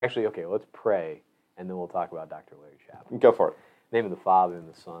Actually, okay, let's pray, and then we'll talk about Dr. Larry Chapp. Go for it. In the name of the Father, and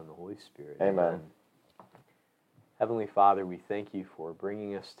the Son, and the Holy Spirit. Amen. Heavenly Father, we thank you for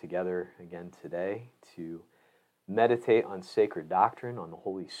bringing us together again today to meditate on sacred doctrine, on the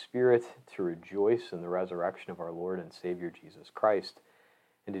Holy Spirit, to rejoice in the resurrection of our Lord and Savior Jesus Christ,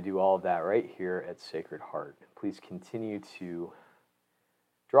 and to do all of that right here at Sacred Heart. Please continue to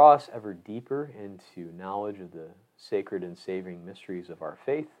draw us ever deeper into knowledge of the sacred and saving mysteries of our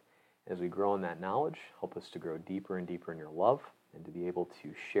faith. As we grow in that knowledge, help us to grow deeper and deeper in your love, and to be able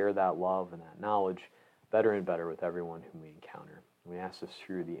to share that love and that knowledge better and better with everyone whom we encounter. We ask this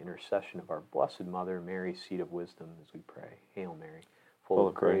through the intercession of our Blessed Mother, Mary, seat of wisdom, as we pray. Hail Mary, full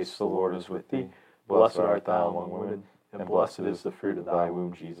of grace, the Lord is with thee. Blessed art thou among women, and blessed is the fruit of thy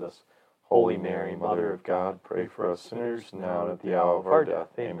womb, Jesus. Holy Mary, Mother of God, pray for us sinners, now and at the hour of our death.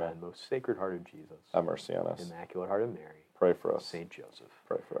 Amen. Most Sacred Heart of Jesus, have mercy on us. Immaculate Heart of Mary, pray for us. Saint Joseph,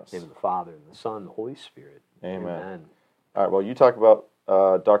 pray for us. In the name of the Father, and the Son, and the Holy Spirit. Amen. All right, well, you talk about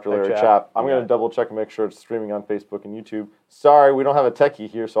Dr. Larry Chapp. I'm going to double check and make sure it's streaming on Facebook and YouTube. Sorry, we don't have a techie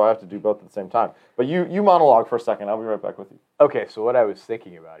here, so I have to do both at the same time. But you monologue for a second. I'll be right back with you. Okay, so what I was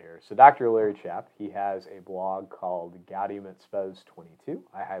thinking about here. So Dr. Larry Chapp, he has a blog called Gaudium et Spes 22.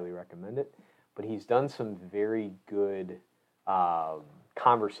 I highly recommend it. But he's done some very good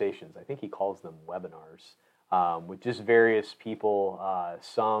conversations. I think he calls them webinars with just various people,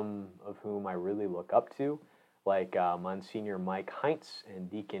 some of whom I really look up to, like Monsignor Mike Heinz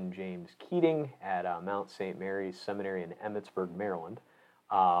and Deacon James Keating at Mount St. Mary's Seminary in Emmitsburg, Maryland.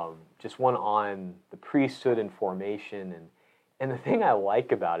 Just one on the priesthood and formation. And the thing I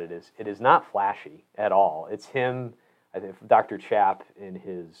like about it is not flashy at all. It's him, I think, Dr. Chapp in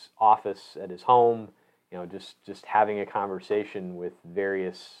his office at his home, just having a conversation with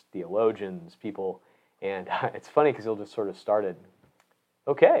various theologians, people. And it's funny because he'll just sort of start it,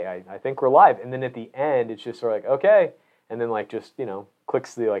 okay, I think we're live. And then at the end, it's just sort of like, okay. And then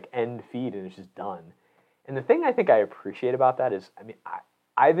clicks the end feed and it's just done. And the thing I think I appreciate about that is,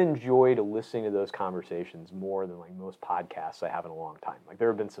 I've enjoyed listening to those conversations more than most podcasts I have in a long time. There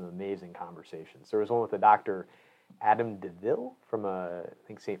have been some amazing conversations. There was one with the Dr. Adam DeVille from I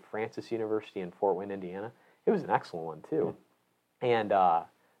think St. Francis University in Fort Wayne, Indiana. It was an excellent one too. And but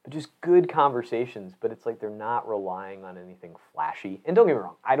just good conversations, but it's they're not relying on anything flashy. And don't get me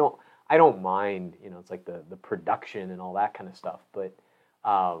wrong, I don't mind, it's the production and all that kind of stuff, but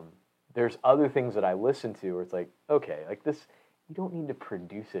there's other things that I listen to where it's okay, this, you don't need to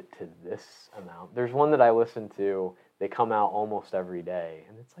produce it to this amount. There's one that I listen to, they come out almost every day,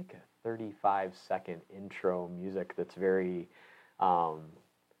 and it's a 35-second intro music that's very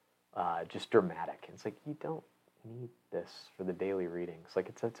just dramatic. And it's you don't need this for the daily readings.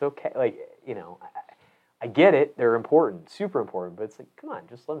 It's okay. I get it. They're important, super important, but it's come on,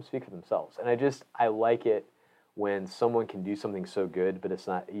 just let them speak for themselves. And I like it when someone can do something so good, but it's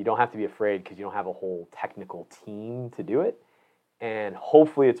not, you don't have to be afraid because you don't have a whole technical team to do it. And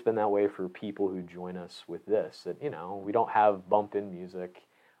hopefully it's been that way for people who join us with this, that, we don't have bump-in music.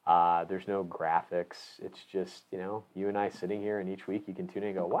 There's no graphics. It's just, you and I sitting here, and each week you can tune in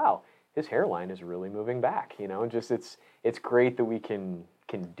and go, wow, his hairline is really moving back. Just it's great that we can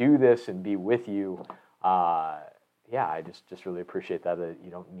do this and be with you. I just really appreciate that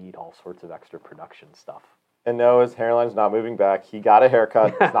you don't need all sorts of extra production stuff. And no, his hairline's not moving back. He got a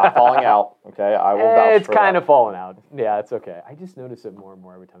haircut. It's not falling out. Okay, I will vouch for that. It's kind of falling out. Yeah, it's okay. I just notice it more and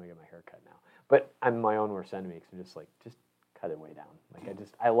more every time I get my haircut now. But I'm my own worst enemy because I'm just cut it way down.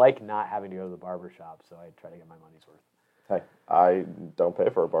 I like not having to go to the barber shop, so I try to get my money's worth. Hey, I don't pay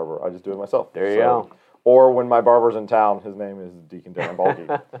for a barber. I just do it myself. There you go. Or when my barber's in town, his name is Deacon Darren Balky.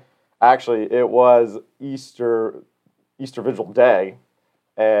 Actually, it was Easter Vigil Day,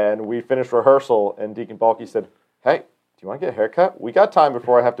 and we finished rehearsal, and Deacon Balky said, hey, do you want to get a haircut? We got time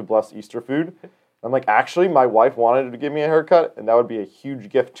before I have to bless Easter food. I'm actually, my wife wanted to give me a haircut, and that would be a huge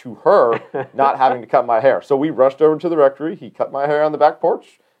gift to her, not having to cut my hair. So we rushed over to the rectory. He cut my hair on the back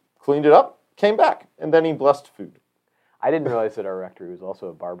porch, cleaned it up, came back, and then he blessed food. I didn't realize that our rectory was also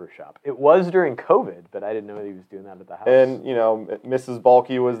a barber shop. It was during COVID, but I didn't know that he was doing that at the house. And, Mrs.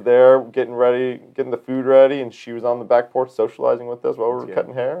 Balky was there getting the food ready, and she was on the back porch socializing with us while we were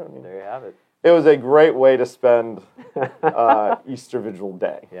cutting hair. There you have it. It was a great way to spend Easter Vigil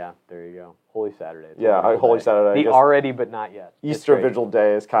Day. Yeah, there you go. Holy Saturday. Holy Saturday. The already but not yet. Easter Vigil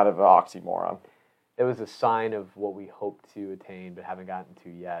Day is kind of an oxymoron. It was a sign of what we hope to attain but haven't gotten to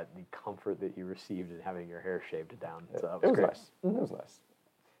yet, the comfort that you received in having your hair shaved down. So it was nice. It was nice.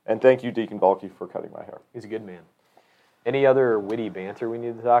 And thank you, Deacon Balky, for cutting my hair. He's a good man. Any other witty banter we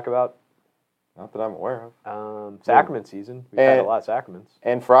need to talk about? Not that I'm aware of. Sacrament season. We've had a lot of sacraments.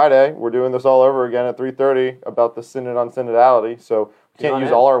 And Friday, we're doing this all over again at 3:30 about the synod on synodality. So we can't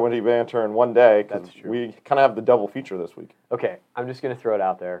use all our witty banter in one day because we kind of have the double feature this week. Okay, I'm just going to throw it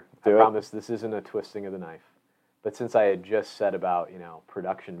out there. I promise this isn't a twisting of the knife. But since I had just said about,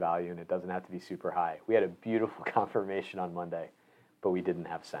 production value and it doesn't have to be super high, we had a beautiful confirmation on Monday, but we didn't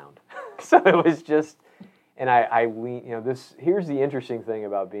have sound. So it was just, and here's the interesting thing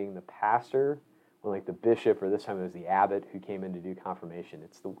about being the pastor, or like the bishop, or this time it was the abbot who came in to do confirmation.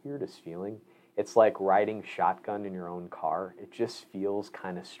 It's the weirdest feeling. It's like riding shotgun in your own car. It just feels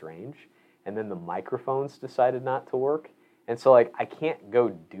kind of strange. And then the microphones decided not to work. And so, I can't go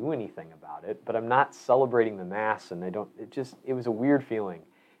do anything about it, but I'm not celebrating the Mass, and it was a weird feeling.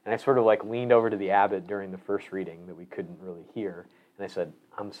 And I sort of, leaned over to the abbot during the first reading that we couldn't really hear, and I said,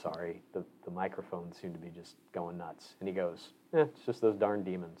 I'm sorry, the microphones seem to be just going nuts. And he goes, it's just those darn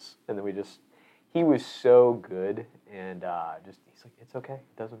demons. And then he was so good, and he's like, it's okay,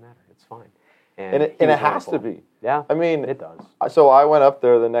 it doesn't matter, it's fine. And it has to be. Yeah, I mean, it does. So I went up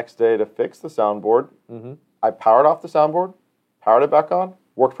there the next day to fix the soundboard. Mm-hmm. I powered off the soundboard, powered it back on,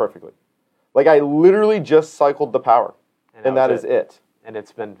 worked perfectly. I literally just cycled the power, and that is it. And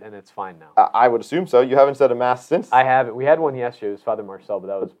it's fine now. I would assume so. You haven't said a Mass since? I haven't. We had one yesterday. It was Father Marcel, but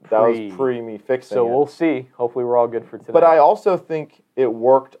that was pre me fixing So we'll see. Hopefully we're all good for today. But I also think it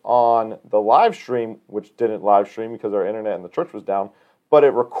worked on the live stream, which didn't live stream because our internet in the church was down, but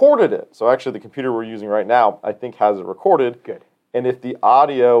it recorded it. So actually the computer we're using right now, I think, has it recorded. Good. And if the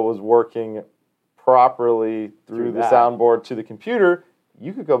audio was working properly through the soundboard to the computer,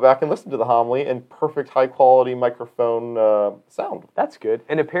 you could go back and listen to the homily in perfect high-quality microphone sound. That's good.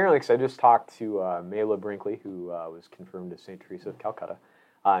 And apparently, because I just talked to Mela Brinkley, who was confirmed as St. Teresa of Calcutta,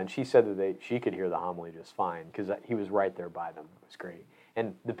 and she said that she could hear the homily just fine because he was right there by them. It was great.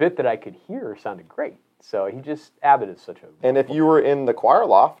 And the bit that I could hear sounded great. So Abbott is such a... And if you were in the choir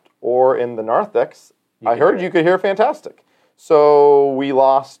loft or in the narthex, I heard you could hear fantastic. So we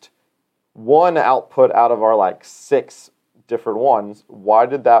lost one output out of our 6 different ones. Why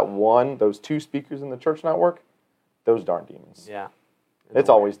did those 2 speakers in the church not work? Those darn demons. Yeah. It's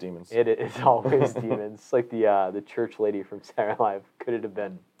always demons. It's always demons. Like the church lady from Saturday Night Live. Could it have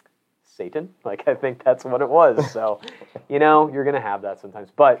been Satan? I think that's what it was. So, you're going to have that sometimes.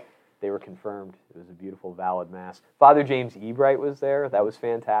 But they were confirmed. It was a beautiful, valid Mass. Father James Ebright was there. That was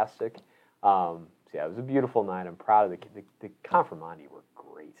fantastic. It was a beautiful night. I'm proud of the confirmandi were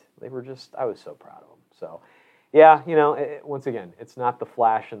great. They were I was so proud of them. So, yeah, once again, it's not the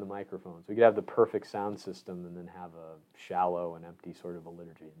flash and the microphones. We could have the perfect sound system and then have a shallow and empty sort of a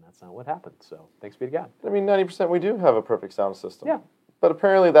liturgy, and that's not what happened. So, thanks be to God. 90% we do have a perfect sound system. Yeah. But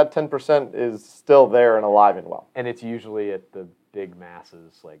apparently that 10% is still there and alive and well. And it's usually at the big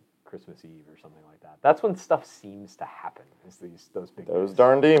masses, like Christmas Eve or something like that. That's when stuff seems to happen, is those big Those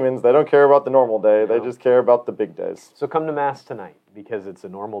darn demons, they don't care about the normal day. They just care about the big days. So come to Mass tonight, because it's a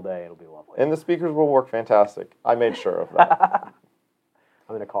normal day. It'll be lovely. And the speakers will work fantastic. I made sure of that.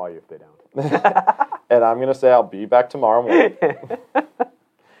 I'm going to call you if they don't. And I'm going to say I'll be back tomorrow morning.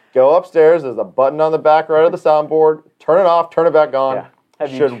 Go upstairs. There's a button on the back right of the soundboard. Turn it off. Turn it back on.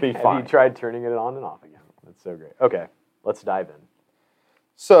 Yeah. Be fine. Have you tried turning it on and off again? That's so great. Okay, let's dive in.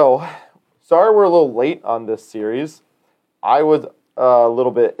 So, sorry we're a little late on this series. I was a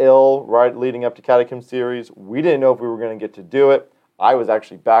little bit ill right leading up to Catechism series. We didn't know if we were going to get to do it. I was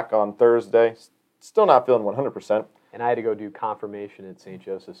actually back on Thursday. Still not feeling 100%. And I had to go do confirmation at St.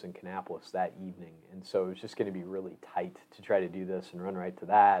 Joseph's in Kannapolis that evening. And so it was just going to be really tight to try to do this and run right to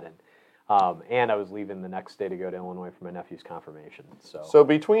that. And I was leaving the next day to go to Illinois for my nephew's confirmation. So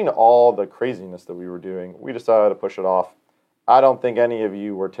between all the craziness that we were doing, we decided to push it off. I don't think any of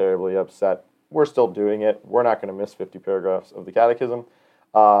you were terribly upset. We're still doing it. We're not going to miss 50 paragraphs of the Catechism.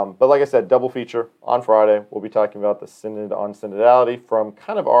 But like I said, double feature on Friday. We'll be talking about the Synod on Synodality from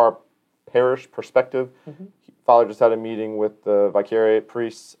kind of our parish perspective. Mm-hmm. Father just had a meeting with the vicariate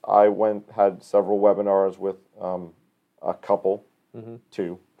priests. I had several webinars with a couple,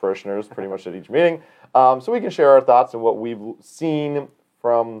 2 parishioners pretty much at each meeting. So we can share our thoughts and what we've seen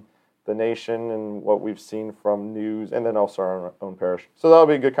from the nation and what we've seen from news, and then also our own parish. So that'll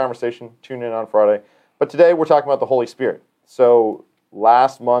be a good conversation. Tune in on Friday. But today we're talking about the Holy Spirit. So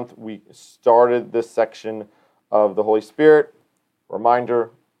last month we started this section of the Holy Spirit.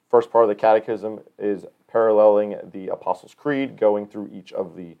 Reminder, first part of the Catechism is paralleling the Apostles' Creed, going through each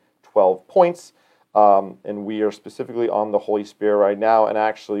of the 12 points. And we are specifically on the Holy Spirit right now, and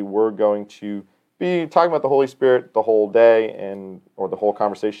actually we're going to be talking about the Holy Spirit the whole day or the whole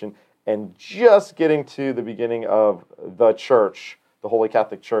conversation, and just getting to the beginning of the Church, the Holy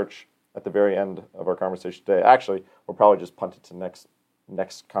Catholic Church, at the very end of our conversation today. Actually, we'll probably just punt it to next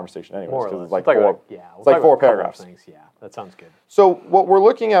conversation anyways, because it's like four paragraphs. Things. Yeah, that sounds good. So what we're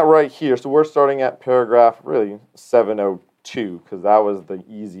looking at right here, so we're starting at paragraph really 702, because that was the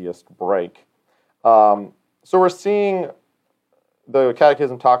easiest break. So we're seeing the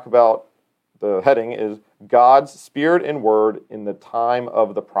Catechism talk about, the heading is God's Spirit and Word in the time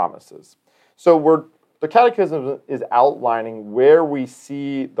of the promises. So the Catechism is outlining where we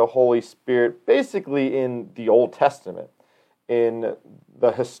see the Holy Spirit basically in the Old Testament, in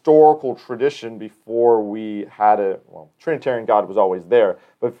the historical tradition before we had Trinitarian God was always there,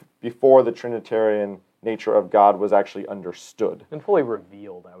 but before the Trinitarian nature of God was actually understood. And fully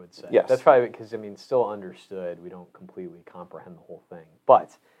revealed, I would say. Yes. That's probably because, still understood, we don't completely comprehend the whole thing.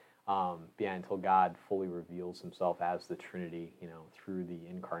 But, until God fully reveals himself as the Trinity, through the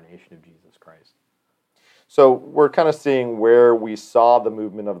incarnation of Jesus Christ. So we're kind of seeing where we saw the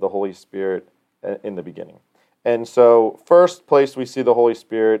movement of the Holy Spirit in the beginning. And so first place we see the Holy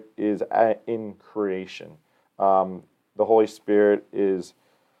Spirit is in creation. The Holy Spirit is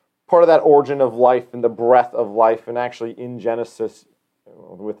part of that origin of life and the breath of life. And actually in Genesis,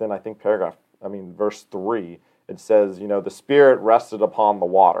 within, verse 3, it says, the Spirit rested upon the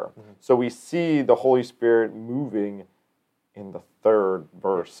water. Mm-hmm. So we see the Holy Spirit moving in the third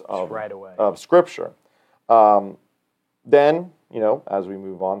verse of Scripture. Then, as we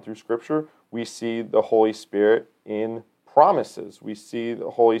move on through Scripture, we see the Holy Spirit in promises. We see the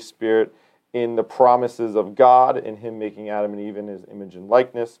Holy Spirit in the promises of God, in him making Adam and Eve in his image and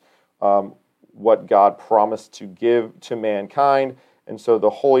likeness, what God promised to give to mankind. And so the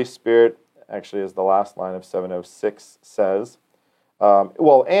Holy Spirit, actually, as the last line of 706 says,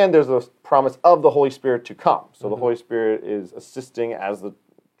 and there's a promise of the Holy Spirit to come. So the Holy Spirit is assisting as the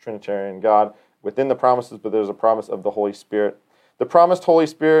Trinitarian God within the promises, but there's a promise of the Holy Spirit. The promised Holy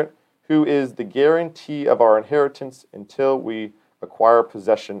Spirit, who is the guarantee of our inheritance until we acquire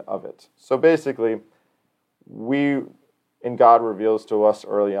possession of it. So basically, God reveals to us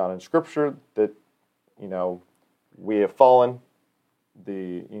early on in Scripture that, we have fallen,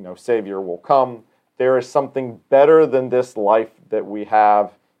 the, Savior will come. There is something better than this life that we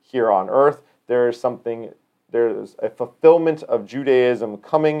have here on earth. There is a fulfillment of Judaism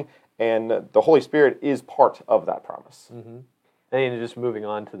coming, and the Holy Spirit is part of that promise. Mm-hmm. And just moving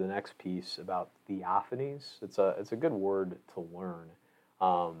on to the next piece about theophanies, it's a good word to learn,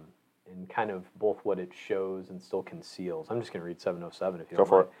 and kind of both what it shows and still conceals. I'm just going to read 707 if you don't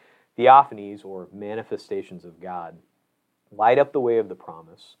mind. Go for it. Theophanies, or manifestations of God, light up the way of the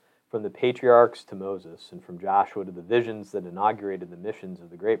promise, from the patriarchs to Moses, and from Joshua to the visions that inaugurated the missions of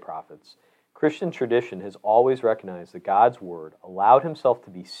the great prophets. Christian tradition has always recognized that God's word allowed himself to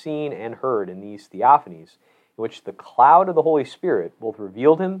be seen and heard in these theophanies, in which the cloud of the Holy Spirit both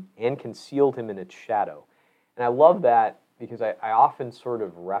revealed him and concealed him in its shadow. And I love that because I often sort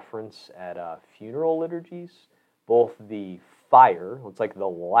of reference at funeral liturgies both the fire, it's like the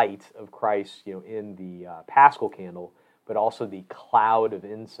light of Christ, in the Paschal candle, but also the cloud of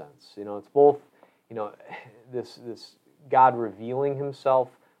incense. It's both, this God revealing himself,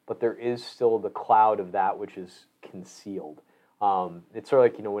 but there is still the cloud of that which is concealed. It's sort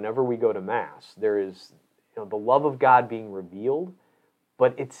of like, whenever we go to Mass, there is the love of God being revealed,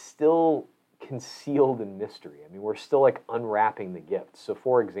 but it's still concealed in mystery. We're still like unwrapping the gift. So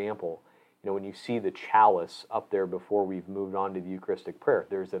for example, when you see the chalice up there before we've moved on to the Eucharistic prayer,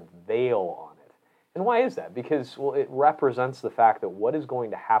 there's a veil on it. And why is that? Because, it represents the fact that what is going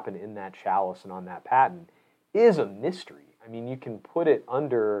to happen in that chalice and on that paten is a mystery. You can put it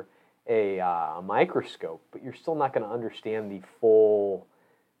under a microscope, but you're still not going to understand the full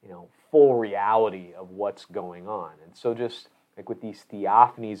reality of what's going on. And so just like with these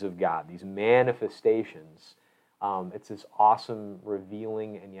theophanies of God, these manifestations, it's this awesome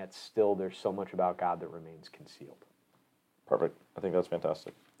revealing, and yet still there's so much about God that remains concealed. Perfect. I think that's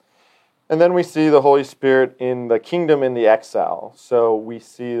fantastic. And then we see the Holy Spirit in the kingdom in the exile. So we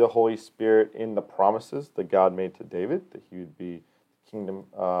see the Holy Spirit in the promises that God made to David, that he would be kingdom,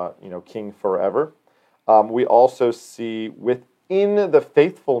 king forever. We also see within the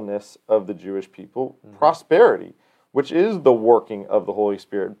faithfulness of the Jewish people, prosperity, which is the working of the Holy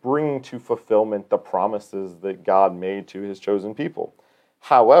Spirit, bringing to fulfillment the promises that God made to his chosen people.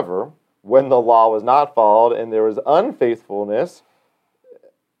 However, when the law was not followed and there was unfaithfulness,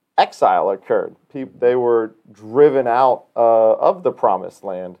 exile occurred. They were driven out of the promised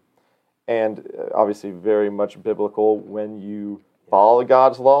land. And obviously very much biblical. When you follow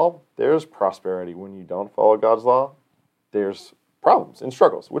God's law, there's prosperity. When you don't follow God's law, there's problems and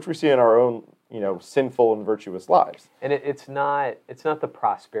struggles, which we see in our own sinful and virtuous lives. And it's not the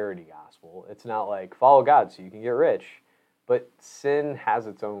prosperity gospel. It's not like follow God so you can get rich, but sin has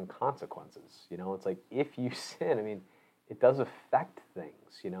its own consequences. It's like if you sin, I mean, it does affect things.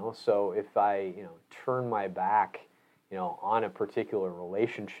 So if I turn my back on a particular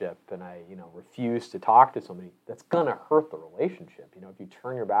relationship and I refuse to talk to somebody, that's gonna hurt the relationship. If you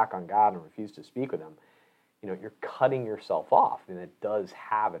turn your back on God and refuse to speak with Him, you're cutting yourself off, and it does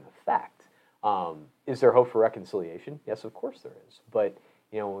have an effect. Is there hope for reconciliation? Yes, of course there is. But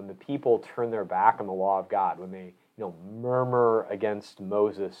when the people turn their back on the law of God, when they murmur against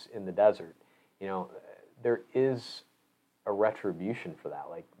Moses in the desert, there is a retribution for that.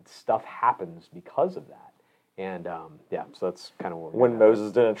 Like stuff happens because of that. And so that's kind of what when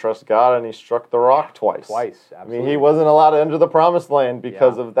Moses didn't trust God and he struck the rock twice. Absolutely. I mean, he wasn't allowed to enter the promised land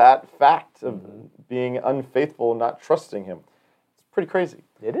because of that fact of being unfaithful and not trusting Him. It's pretty crazy.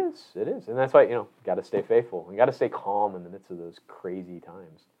 It is. And that's why, got to stay faithful. You got to stay calm in the midst of those crazy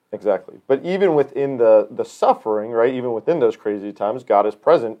times. Exactly. But even within the suffering, right, even within those crazy times, God is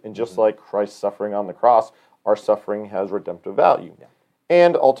present. And just like Christ's suffering on the cross, our suffering has redemptive value. Yeah.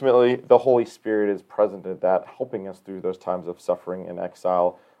 And ultimately, the Holy Spirit is present in that, helping us through those times of suffering and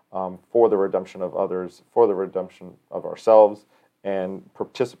exile for the redemption of others, for the redemption of ourselves, and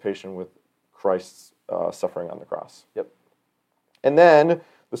participation with Christ's suffering on the cross. Yep. And then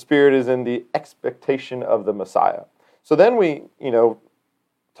the Spirit is in the expectation of the Messiah. So then we,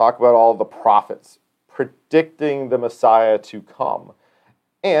 talk about all the prophets predicting the Messiah to come.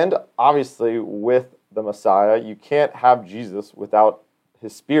 And obviously, with the Messiah, you can't have Jesus without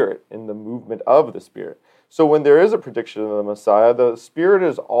His Spirit in the movement of the Spirit. So when there is a prediction of the Messiah, the Spirit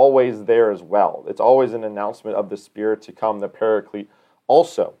is always there as well. It's always an announcement of the Spirit to come, the Paraclete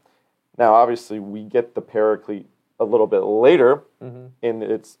also. Now, obviously, we get the Paraclete a little bit later in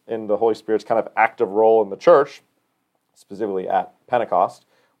the Holy Spirit's kind of active role in the church, specifically at Pentecost,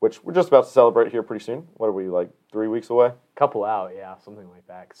 which we're just about to celebrate here pretty soon. What are we, like 3 weeks away? Couple out, yeah, something like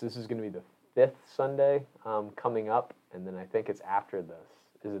that. Because this is going to be the 5th Sunday coming up, and then I think it's after this.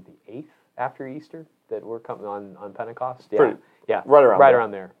 Is it the 8th after Easter that we're coming on Pentecost? Yeah, right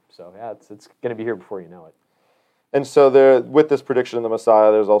around there. So yeah, it's going to be here before you know it. And so there, with this prediction of the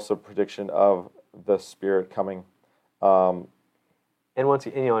Messiah, there's also prediction of the Spirit coming. And once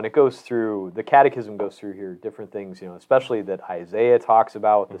and it goes through, the Catechism goes through here different things, especially that Isaiah talks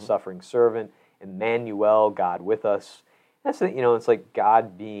about the suffering servant, Emmanuel, God with us. That's the, it's like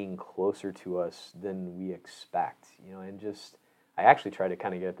God being closer to us than we expect, and just, I actually tried to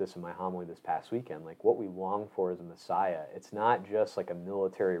kind of get this in my homily this past weekend, like what we long for as a Messiah. It's not just like a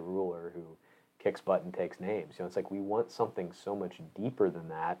military ruler who kicks butt and takes names. It's like we want something so much deeper than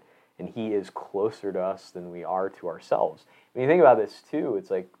that, and He is closer to us than we are to ourselves. When you think about this too, it's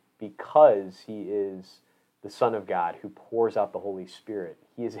like because He is the Son of God who pours out the Holy Spirit,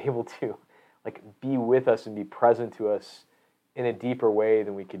 He is able to like be with us and be present to us in a deeper way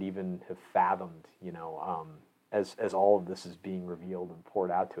than we could even have fathomed, as all of this is being revealed and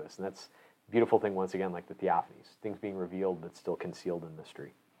poured out to us. And that's a beautiful thing, once again, like the theophanies, things being revealed but still concealed in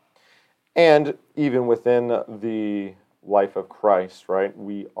mystery. And even within the life of Christ, right,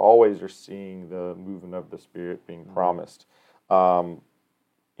 we always are seeing the movement of the Spirit being promised.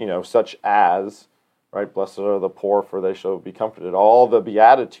 Such as, right, blessed are the poor, for they shall be comforted. All the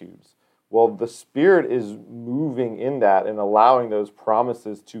Beatitudes. Well, the Spirit is moving in that and allowing those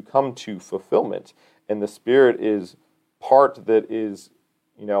promises to come to fulfillment. And the Spirit is part that is,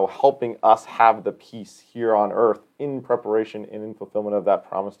 helping us have the peace here on earth in preparation and in fulfillment of that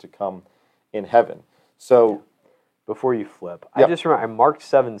promise to come in heaven. So, before you flip, I just remember I marked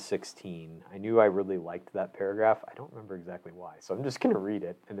 7:16. I knew I really liked that paragraph. I don't remember exactly why, so I'm just going to read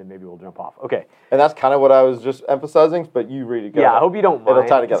it, and then maybe we'll jump off. Okay. And that's kind of what I was just emphasizing, but you read it. Yeah, I hope you don't mind. It'll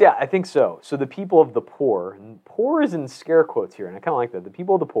tie together. Yeah, I think so. So the people of the poor, and poor is in scare quotes here, and I kind of like that. The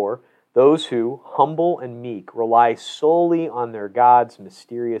people of the poor, those who, humble and meek, rely solely on their God's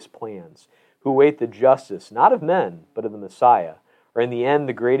mysterious plans, who await the justice, not of men, but of the Messiah, or in the end,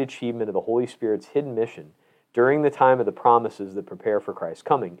 the great achievement of the Holy Spirit's hidden mission, during the time of the promises that prepare for Christ's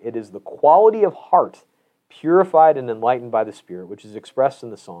coming. It is the quality of heart, purified and enlightened by the Spirit, which is expressed in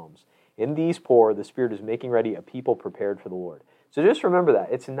the Psalms. In these poor, the Spirit is making ready a people prepared for the Lord. So just remember that.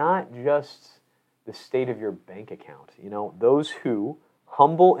 It's not just the state of your bank account. Those who,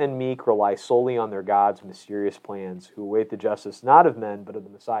 humble and meek, rely solely on their God's mysterious plans, who await the justice not of men, but of the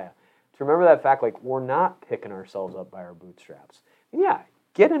Messiah. To remember that fact, like, we're not picking ourselves up by our bootstraps. And yeah,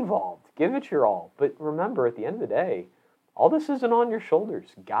 get involved. Give it your all. But remember, at the end of the day, all this isn't on your shoulders.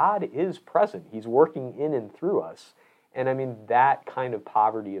 God is present. He's working in and through us. And I mean, that kind of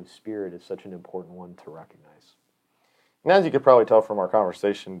poverty of spirit is such an important one to recognize. And as you could probably tell from our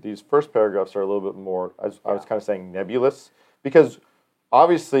conversation, these first paragraphs are a little bit more, as I was kind of saying, nebulous, because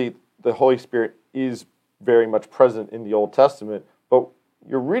obviously the Holy Spirit is very much present in the Old Testament, but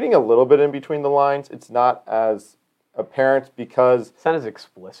you're reading a little bit in between the lines. It's not as apparent because it's not as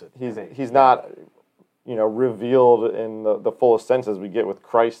explicit. He's not, revealed in the fullest sense as we get with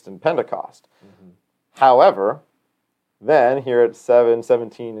Christ and Pentecost. Mm-hmm. However, then here at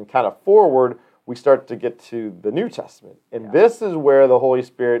 7:17 and kind of forward, we start to get to the New Testament. And this is where the Holy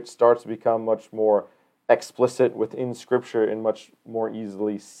Spirit starts to become much more explicit within Scripture and much more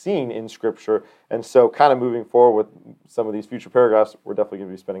easily seen in Scripture. And so kind of moving forward with some of these future paragraphs, we're definitely going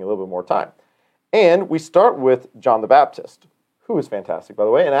to be spending a little bit more time. And we start with John the Baptist, who is fantastic, by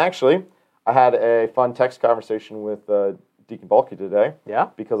the way. And actually, I had a fun text conversation with Deacon Balky today. Yeah.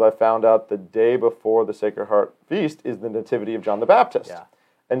 Because I found out the day before the Sacred Heart Feast is the Nativity of John the Baptist. Yeah.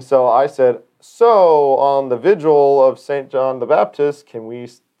 And so I said, so on the vigil of St. John the Baptist, can we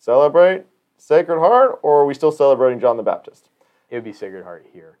celebrate Sacred Heart, or are we still celebrating John the Baptist? It would be Sacred Heart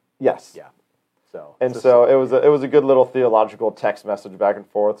here. Yes. Yeah. So it was a good little theological text message back and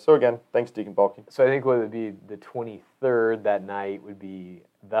forth. So again, thanks, Deacon Balky. So I think what would be the 23rd that night would be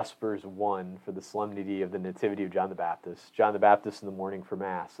Vespers 1 for the solemnity of the Nativity of John the Baptist. John the Baptist in the morning for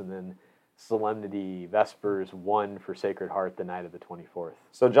Mass, and then Solemnity Vespers 1 for Sacred Heart the night of the 24th.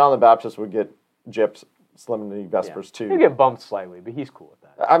 So John the Baptist would get gypped Solemnity Vespers 2. He'll get bumped slightly, but he's cool with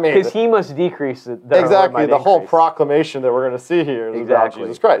that. I mean, because he must decrease that exactly the increase. whole proclamation that we're going to see here is about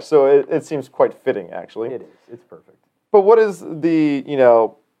Jesus Christ. So it seems quite fitting, actually. It is. It's perfect. But what is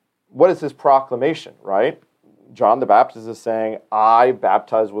what is his proclamation, right? John the Baptist is saying, I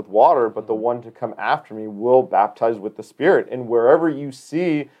baptize with water, but the one to come after me will baptize with the Spirit. And wherever you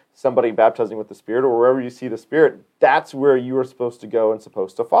see somebody baptizing with the Spirit, or wherever you see the Spirit, that's where you are supposed to go and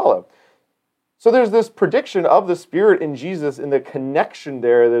supposed to follow. So there's this prediction of the Spirit in Jesus and the connection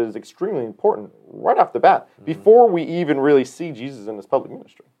there that is extremely important right off the bat, before we even really see Jesus in his public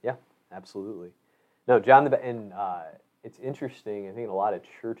ministry. Yeah, absolutely. No, it's interesting, I think in a lot of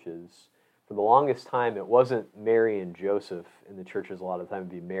churches, for the longest time, it wasn't Mary and Joseph in the churches. A lot of the time, it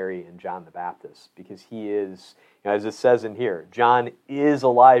would be Mary and John the Baptist, because he is, as it says in here, John is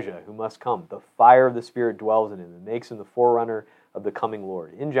Elijah who must come. The fire of the Spirit dwells in him and makes him the forerunner of the coming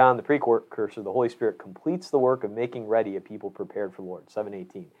Lord. In John, the precursor, the Holy Spirit completes the work of making ready a people prepared for the Lord.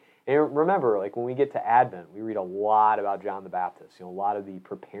 7:18. And remember, when we get to Advent, we read a lot about John the Baptist. A lot of the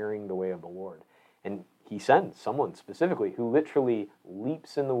preparing the way of the Lord. And he sends someone specifically who literally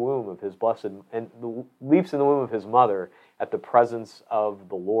leaps in the womb of his leaps in the womb of his mother at the presence of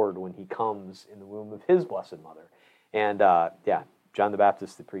the Lord when he comes in the womb of his blessed mother. And John the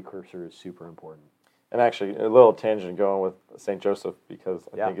Baptist, the precursor, is super important. And actually, a little tangent going with St. Joseph, because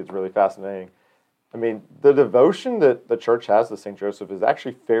I think it's really fascinating. I mean, the devotion that the church has to St. Joseph is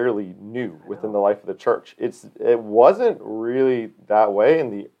actually fairly new within the life of the church. It wasn't really that way in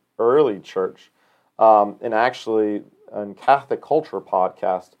the early church. And actually, on Catholic Culture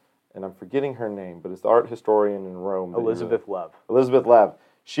podcast, and I'm forgetting her name, but it's the art historian in Rome. Elizabeth Lev. Elizabeth Lev.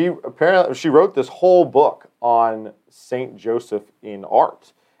 She wrote this whole book on St. Joseph in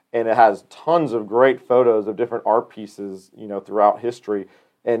art. And it has tons of great photos of different art pieces, throughout history.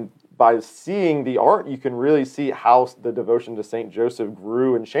 And by seeing the art, you can really see how the devotion to St. Joseph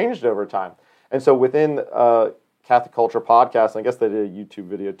grew and changed over time. And so within Catholic Culture podcast, I guess they did a YouTube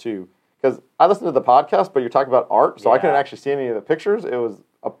video too, because I listened to the podcast, but you're talking about art, so I couldn't actually see any of the pictures. It was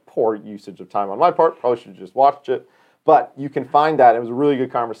a poor usage of time on my part. Probably should have just watched it. But you can find that. It was a really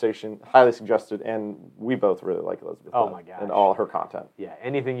good conversation, highly suggested, and we both really like Elizabeth Lev. Oh my gosh. And all her content. Yeah,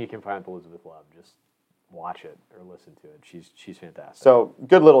 anything you can find with Elizabeth Lev, just watch it or listen to it. She's fantastic. So,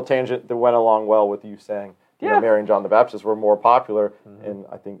 good little tangent that went along well with you saying Mary and John the Baptist were more popular, and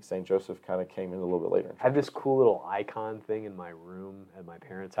I think St. Joseph kind of came in a little bit later. I have this cool little icon thing in my room at my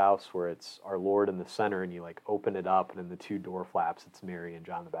parents' house where it's our Lord in the center, and you open it up, and in the two door flaps, it's Mary and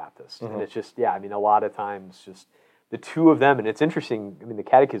John the Baptist. And it's just, a lot of times just the two of them, and it's interesting, the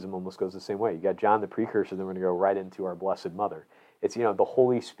Catechism almost goes the same way. You got John the precursor, then we're going to go right into our Blessed Mother. It's, the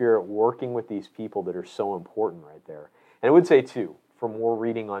Holy Spirit working with these people that are so important right there. And I would say, too, for more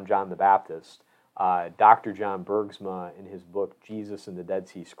reading on John the Baptist, Dr. John Bergsma, in his book, Jesus and the Dead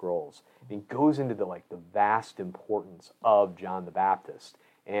Sea Scrolls, he goes into the vast importance of John the Baptist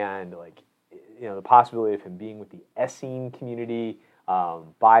and, the possibility of him being with the Essene community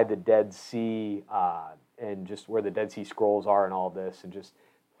by the Dead Sea, and just where the Dead Sea Scrolls are and all this, and just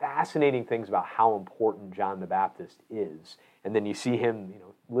fascinating things about how important John the Baptist is. And then you see him,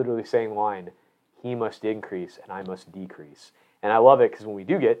 literally saying the line, he must increase and I must decrease. And I love it because when we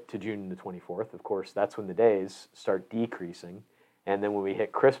do get to June the 24th, of course, that's when the days start decreasing. And then when we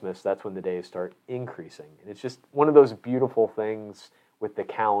hit Christmas, that's when the days start increasing. And it's just one of those beautiful things with the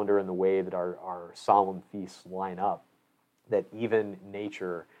calendar and the way that our solemn feasts line up, that even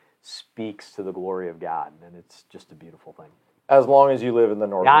nature speaks to the glory of God. And it's just a beautiful thing. As long as you live in the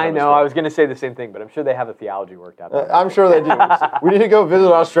northern I hemisphere. know, I was going to say the same thing, but I'm sure they have a theology worked out there. I'm sure they do. We need to go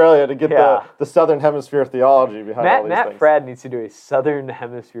visit Australia to get Yeah. the Southern Hemisphere theology behind all these Matt things. Fradd needs to do a Southern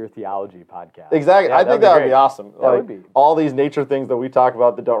Hemisphere theology podcast. Exactly. Yeah, I think that would be great. awesome. That Like, would be. all these nature things that we talk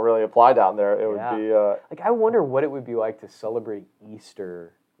about that don't really apply down there, it would be... Like, I wonder what it would be like to celebrate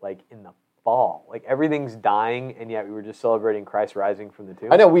Easter, like, in the fall. Like, everything's dying, and yet we were just celebrating Christ rising from the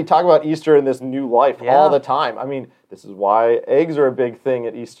tomb. I know, we talk about Easter and this new life Yeah. all the time. I mean, this is why eggs are a big thing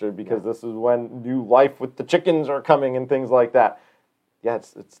at Easter, because this is when new life with the chickens are coming and things like that. Yeah,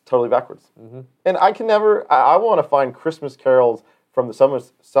 it's totally backwards. Mm-hmm. And I can never... I want to find Christmas carols from the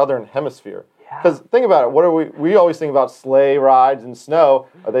Southern Hemisphere. Because think about it, what are we always sing about sleigh rides and snow.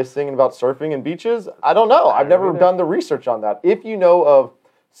 Are they singing about surfing and beaches? I don't know. I've never done the research on that. If you know of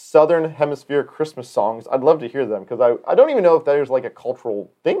Southern Hemisphere Christmas songs, I'd love to hear them, because I don't even know if there's like a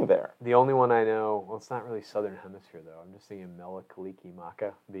cultural thing there. The only one I know, well, it's not really Southern Hemisphere, though. I'm just thinking Mele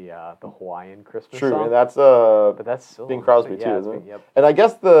Kalikimaka, the Hawaiian Christmas True, song. and that's But that's still... Bing Crosby yeah, too, it's isn't Bing- it? Yep. And I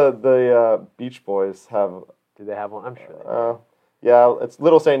guess the Beach Boys have... Do they have one? I'm sure they do. Yeah, it's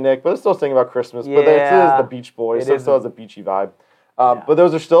Little Saint Nick, but it's still singing about Christmas. But it Yeah. is the Beach Boys, It so it is still has a beachy vibe. But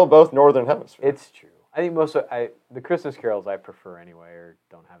those are still both Northern Hemisphere. It's true. I think most of the Christmas carols I prefer anyway, or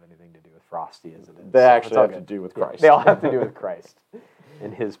don't have anything to do with Frosty as it is. They So actually it's all have to good. do with Yeah, Christ. they all have to do with Christ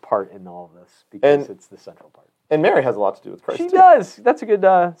and his part in all of this, because it's the central part. And Mary has a lot to do with Christ, She too. does. That's a good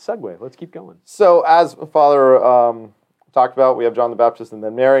segue. Let's keep going. So, as Father talked about, we have John the Baptist and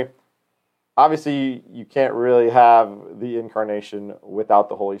then Mary. Obviously, you can't really have the incarnation without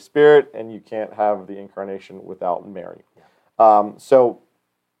the Holy Spirit, and you can't have the incarnation without Mary. Yeah. So,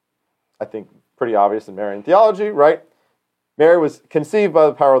 I think pretty obvious in Marian theology, right? Mary was conceived by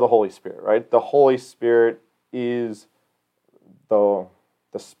the power of the Holy Spirit, right? The Holy Spirit is the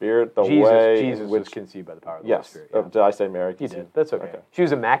Spirit, the way Jesus in was which... conceived by the power of the Holy Spirit. Yes. Did I say Mary You conceived? did. That's okay. She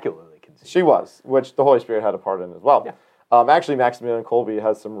was immaculately conceived. She was, which the Holy Spirit had a part in as well. Yeah. Actually, Maximilian Kolbe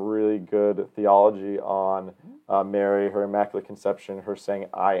has some really good theology on Mary, her Immaculate Conception, her saying,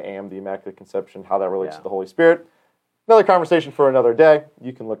 I am the Immaculate Conception, how that relates to the Holy Spirit. Another conversation for another day.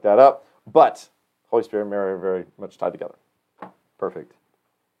 You can look that up. But Holy Spirit and Mary are very much tied together. Perfect.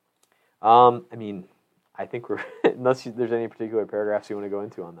 I mean, I think we're, unless there's any particular paragraphs you want to go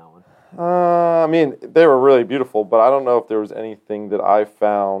into on that one. I mean, they were really beautiful, but I don't know if there was anything that I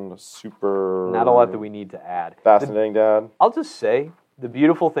found super... Not a lot that we need to add. Fascinating, Dad. I'll just say, the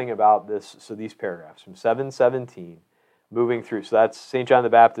beautiful thing about this, so these paragraphs from 7:17, moving through, so that's St. John the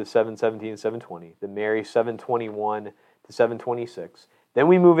Baptist, 7:17 and 7:20, then Mary, 7:21 to 7:26. Then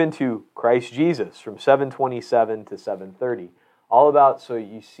we move into Christ Jesus from 7:27 to 7:30. All about, so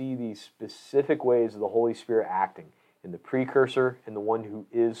you see these specific ways of the Holy Spirit acting in the precursor and the one who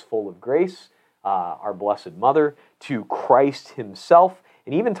is full of grace, our Blessed Mother, to Christ himself,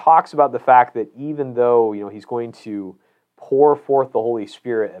 and even talks about the fact that even though he's going to pour forth the Holy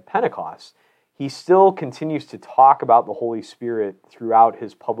Spirit at Pentecost, he still continues to talk about the Holy Spirit throughout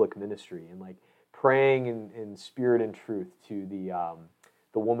his public ministry, and like praying in spirit and truth to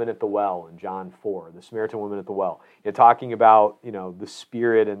the woman at the well in John 4, the Samaritan woman at the well. Talking about the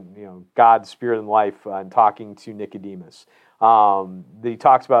Spirit and God's Spirit and life, and talking to Nicodemus. He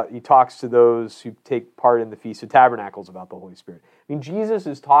talks to those who take part in the Feast of Tabernacles about the Holy Spirit. I mean, Jesus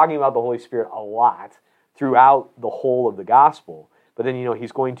is talking about the Holy Spirit a lot throughout the whole of the gospel. But then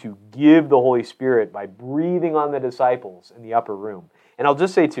he's going to give the Holy Spirit by breathing on the disciples in the upper room. And I'll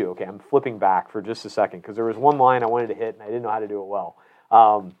just say too, okay, I'm flipping back for just a second because there was one line I wanted to hit and I didn't know how to do it well.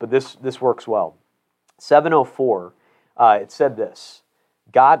 But this works well. 7:04, it said this.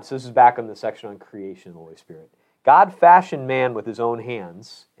 God, so this is back on the section on creation of the Holy Spirit. God fashioned man with his own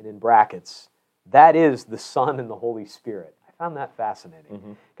hands, and in brackets, that is the Son and the Holy Spirit. I found that fascinating.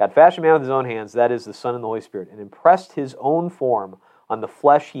 Mm-hmm. God fashioned man with his own hands, that is the Son and the Holy Spirit, and impressed his own form on the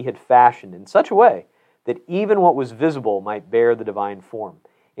flesh he had fashioned in such a way that even what was visible might bear the divine form.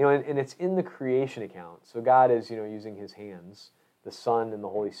 And it's in the creation account. So God is, using his hands, the Son and the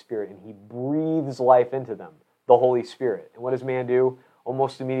Holy Spirit, and he breathes life into them, the Holy Spirit. And what does man do?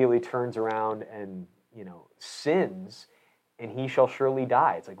 Almost immediately turns around and, sins, and he shall surely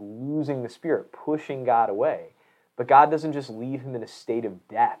die. It's like losing the Spirit, pushing God away. But God doesn't just leave him in a state of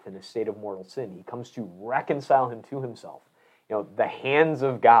death, in a state of mortal sin. He comes to reconcile him to himself. The hands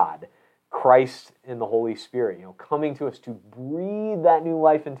of God Christ and the Holy Spirit, coming to us to breathe that new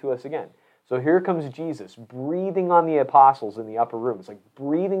life into us again. So here comes Jesus breathing on the apostles in the upper room. It's like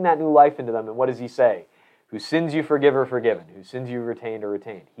breathing that new life into them. And what does he say? Whose sins you forgive are forgiven. Whose sins you retained are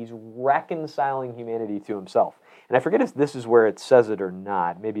retained. He's reconciling humanity to himself. And I forget if this is where it says it or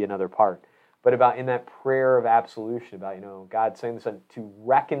not, maybe another part, but about in that prayer of absolution, about, God saying the Son to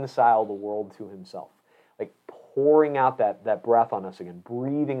reconcile the world to himself. Like pouring out that breath on us again,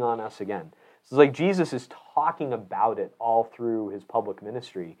 breathing on us again. So it's like Jesus is talking about it all through his public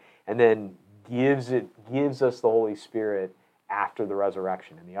ministry, and then gives us the Holy Spirit after the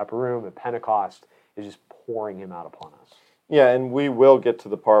resurrection. In the upper room at Pentecost is just pouring him out upon us. Yeah, and we will get to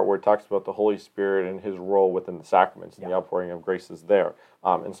the part where it talks about the Holy Spirit and his role within the sacraments and the outpouring of graces there.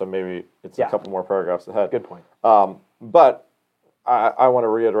 And so maybe it's a couple more paragraphs ahead. Good point. But I want to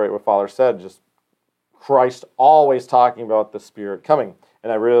reiterate what Father said, just Christ always talking about the Spirit coming.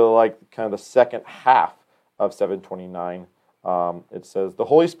 And I really like kind of the second half of 729. It says, the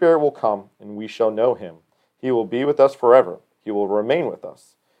Holy Spirit will come, and we shall know him. He will be with us forever. He will remain with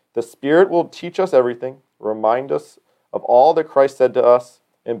us. The Spirit will teach us everything, remind us of all that Christ said to us,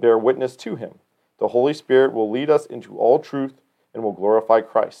 and bear witness to him. The Holy Spirit will lead us into all truth and will glorify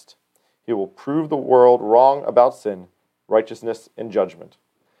Christ. He will prove the world wrong about sin, righteousness, and judgment.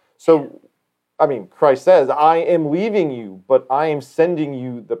 So, Christ says, I am leaving you, but I am sending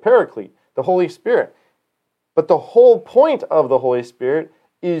you the Paraclete, the Holy Spirit. But the whole point of the Holy Spirit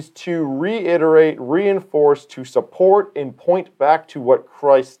is to reiterate, reinforce, to support, and point back to what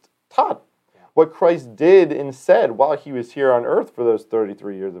Christ taught, what Christ did and said while he was here on earth for those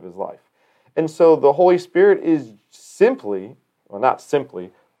 33 years of his life. And so the Holy Spirit is simply, well, not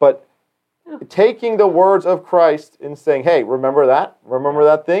simply, but taking the words of Christ and saying, hey, remember that? Remember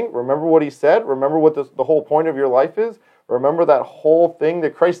that thing? Remember what he said? Remember what the whole point of your life is? Remember that whole thing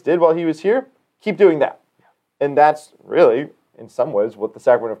that Christ did while he was here? Keep doing that. And that's really, in some ways, what the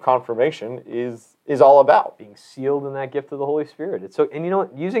sacrament of confirmation is all about. Being sealed in that gift of the Holy Spirit. It's so, and you know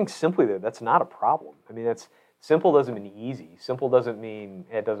what? Using simply there, that's not a problem. That's simple doesn't mean easy. Simple doesn't mean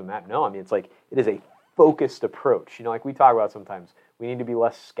it doesn't matter. No, it's like it is a focused approach. Like we talk about sometimes, we need to be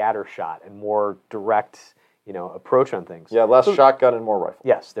less scattershot and more direct, approach on things. Yeah, less shotgun and more rifle.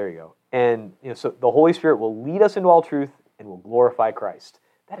 Yes, there you go. And so the Holy Spirit will lead us into all truth and will glorify Christ.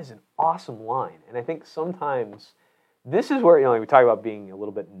 That is an awesome line. And I think sometimes this is where, we talk about being a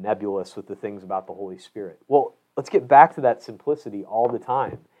little bit nebulous with the things about the Holy Spirit. Well, let's get back to that simplicity all the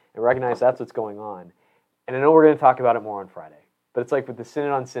time and recognize that's what's going on. And I know we're going to talk about it more on Friday, but it's like with the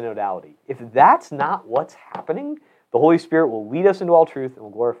Synod on Synodality. If that's not what's happening, the Holy Spirit will lead us into all truth and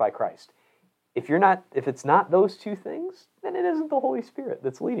will glorify Christ. If it's not those two things, then it isn't the Holy Spirit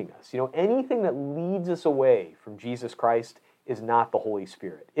that's leading us. Anything that leads us away from Jesus Christ is not the Holy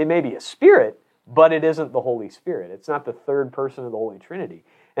Spirit. It may be a spirit, but it isn't the Holy Spirit. It's not the third person of the Holy Trinity.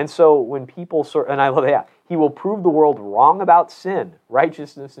 And so when people and I love that, he will prove the world wrong about sin,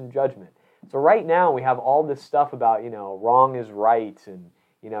 righteousness, and judgment. So right now we have all this stuff about, wrong is right, and,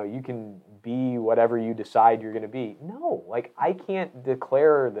 you can be whatever you decide you're going to be. No, I can't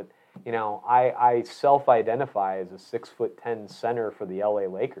declare that, I self-identify as a 6'10" center for the LA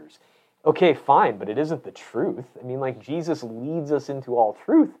Lakers. Okay, fine, but it isn't the truth. Jesus leads us into all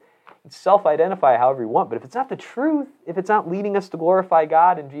truth. Self-identify however you want, but if it's not the truth, if it's not leading us to glorify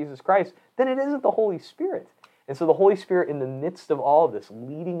God and Jesus Christ, then it isn't the Holy Spirit. And so the Holy Spirit, in the midst of all of this,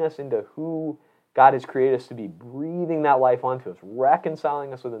 leading us into who God has created us to be, breathing that life onto us,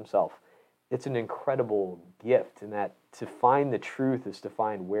 reconciling us with himself, it's an incredible gift, in that to find the truth is to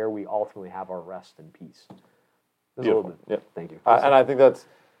find where we ultimately have our rest and peace. Beautiful. Yep. Thank you. And I think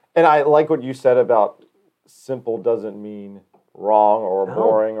and I like what you said about simple doesn't mean wrong or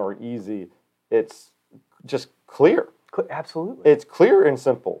boring or easy. It's just clear. Absolutely. It's clear and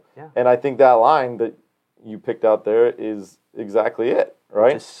simple. Yeah. And I think that line that you picked out there is exactly it,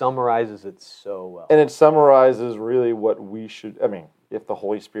 right? It just summarizes it so well. And it summarizes really what we should, if the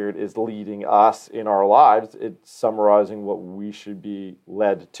Holy Spirit is leading us in our lives, it's summarizing what we should be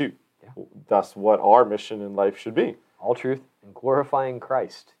led to. Yeah. That's what our mission in life should be. All truth and glorifying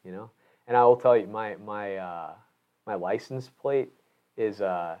Christ, And I will tell you, my license plate is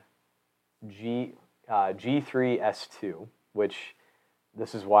G3S2, which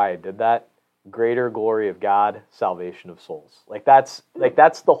this is why I did that. Greater glory of God, salvation of souls. That's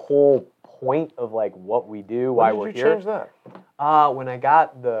the whole point of what we do, why we're here. When did you change that? When I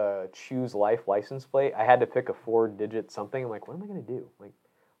got the Choose Life license plate, I had to pick a 4-digit something. I'm like, what am I going to do?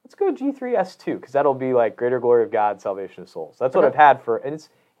 Let's go G3S2, because that'll be greater glory of God, salvation of souls. That's what I've had and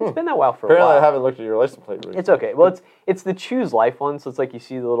It's been that while for Apparently a while. I haven't looked at your license plate recently. It's okay. Well, it's the Choose Life one, so it's like you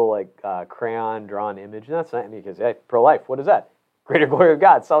see the little like crayon drawn image, and that's not because hey, pro-life. What is that? Greater glory of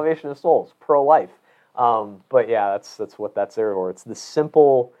God, salvation of souls, pro-life. But yeah, that's what that's there for. It's the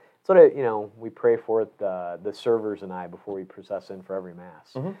simple. Sort of, we pray for it, the servers and I before we process in for every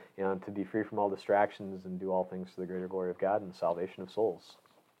mass. To be free from all distractions and do all things to the greater glory of God and the salvation of souls.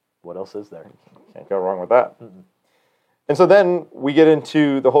 What else is there? Can't go wrong with that. And so then we get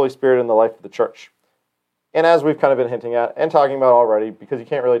into the Holy Spirit and the life of the church. And as we've kind of been hinting at and talking about already, because you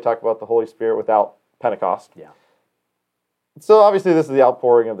can't really talk about the Holy Spirit without Pentecost. Yeah. So obviously this is the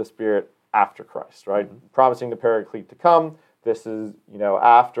outpouring of the Spirit after Christ, right? Promising the Paraclete to come. This is,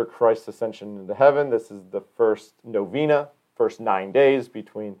 after Christ's ascension into heaven. This is the first novena, first 9 days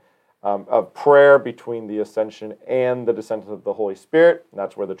of prayer between the ascension and the descent of the Holy Spirit. And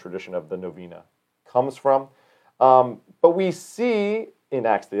that's where the tradition of the novena comes from. But we see in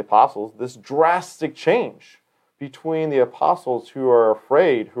Acts of the Apostles this drastic change between the apostles who are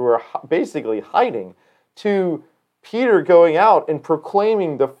afraid, who are basically hiding, to Peter going out and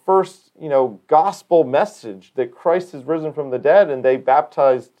proclaiming the first, gospel message that Christ has risen from the dead, and they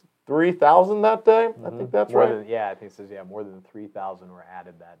baptized 3,000 that day. I think that's right. I think it says more than 3,000 were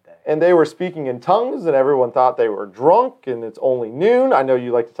added that day. And they were speaking in tongues, and everyone thought they were drunk, and it's only noon. I know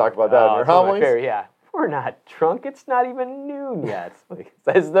you like to talk about that in your homilies. Yeah, we're not drunk. It's not even noon yet. It's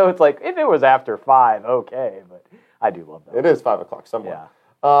as though it's like if it was after 5, okay. But I do love that. It is 5 o'clock somewhere.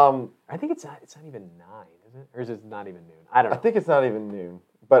 Yeah. I think it's not even 9, is it? Or is it not even noon? I don't know. I think it's not even noon,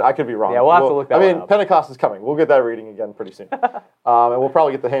 but I could be wrong. Yeah, we'll have to look that up. Pentecost is coming. We'll get that reading again pretty soon. And we'll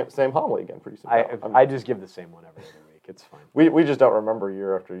probably get the same homily again pretty soon. I just give the same one every week. It's fine. We just don't remember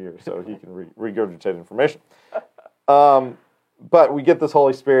year after year, so he can regurgitate information. But we get this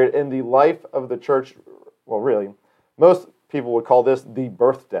Holy Spirit in the life of the church. Well, really, most people would call this the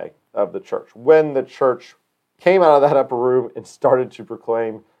birthday of the church, when the church came out of that upper room and started to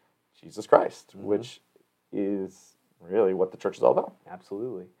proclaim Jesus Christ, which is really what the church is all about.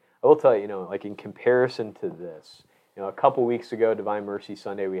 Absolutely. I will tell you, like in comparison to this, a couple weeks ago, Divine Mercy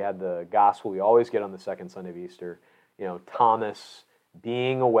Sunday, we had the gospel we always get on the second Sunday of Easter. Thomas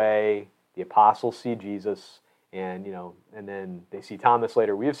being away, the apostles see Jesus, and then they see Thomas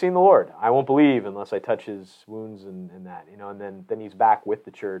later. We have seen the Lord. I won't believe unless I touch his wounds and that, and then he's back with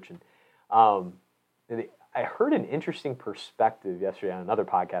the church. And I heard an interesting perspective yesterday on another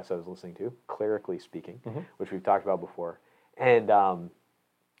podcast I was listening to, Clerically Speaking, which we've talked about before. And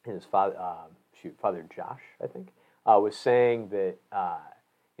his father, Father Josh, I think, was saying that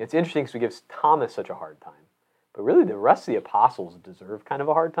it's interesting because we give Thomas such a hard time. But really the rest of the apostles deserve kind of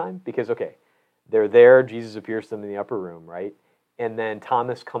a hard time because, okay, they're there, Jesus appears to them in the upper room, right? And then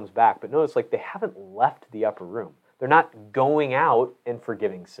Thomas comes back. But notice, like, they haven't left the upper room. They're not going out and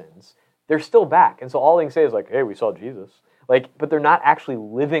forgiving sins. They're still back. And so all they can say is like, hey, we saw Jesus. But they're not actually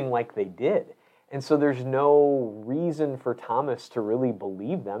living like they did. And so there's no reason for Thomas to really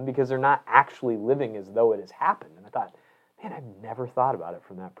believe them because they're not actually living as though it has happened. And I thought, man, I've never thought about it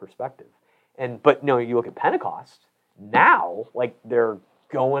from that perspective. But you look at Pentecost, now, like, they're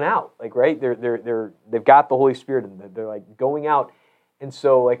going out, like, right? They've got the Holy Spirit and they're like going out. And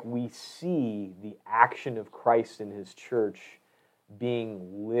so, like, we see the action of Christ in his church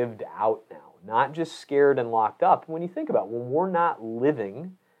being lived out now, not just scared and locked up. When you think about it, when we're not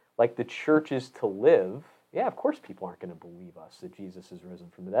living like the church is to live, yeah, of course people aren't going to believe us that Jesus is risen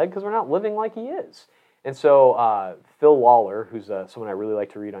from the dead because we're not living like he is. And so Phil Lawler, who's someone I really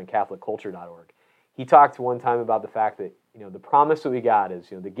like to read on CatholicCulture.org, he talked one time about the fact that the promise that we got is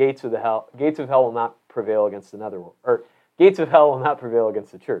the gates of hell will not prevail against gates of hell will not prevail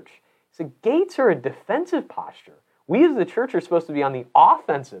against the church. So gates are a defensive posture. We as the church are supposed to be on the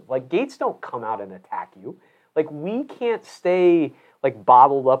offensive. Like, gates don't come out and attack you. Like, we can't stay like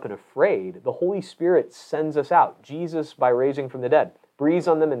bottled up and afraid. The Holy Spirit sends us out. Jesus, by raising from the dead, breathes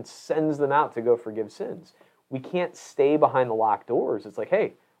on them and sends them out to go forgive sins. We can't stay behind the locked doors. It's like,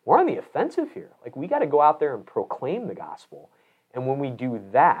 hey, we're on the offensive here. Like, we got to go out there and proclaim the gospel. And when we do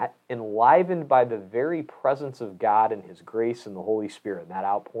that, enlivened by the very presence of God and his grace and the Holy Spirit and that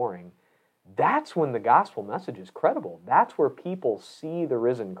outpouring, that's when the gospel message is credible. That's where people see the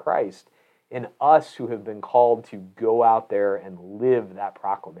risen Christ in us who have been called to go out there and live that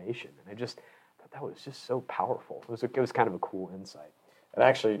proclamation. And I just thought that was just so powerful. It was kind of a cool insight. And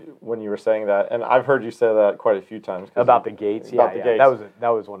actually, when you were saying that, and I've heard you say that quite a few times. About the gates? About the gates. That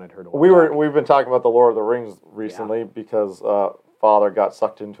was one I'd heard a while. We've been talking about the Lord of the Rings recently because Father got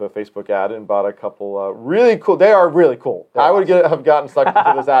sucked into a Facebook ad and bought a couple really cool. They are really cool. I would have gotten sucked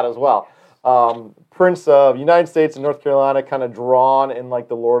into this ad as well. prints of United States and North Carolina, kind of drawn in like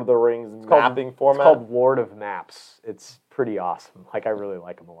the Lord of the Rings mapping format. It's called Lord of Maps. It's pretty awesome. Like, I really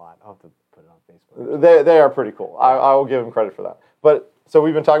like them a lot. I'll have to put it on Facebook. They are pretty cool. I will give them credit for that. But so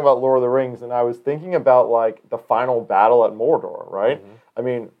we've been talking about Lord of the Rings, and I was thinking about like the final battle at Mordor, right? Mm-hmm. I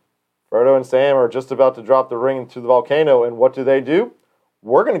mean, Frodo and Sam are just about to drop the ring into the volcano, and what do?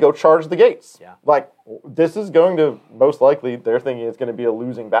 We're going to go charge the gates. Yeah. Like, this is going to, most likely, they're thinking it's going to be a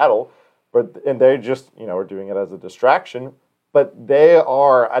losing battle, and they just, are doing it as a distraction, but they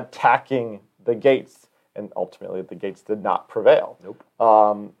are attacking the gates, and ultimately the gates did not prevail. Nope.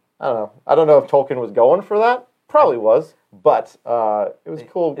 I don't know if Tolkien was going for that. Probably was, but it was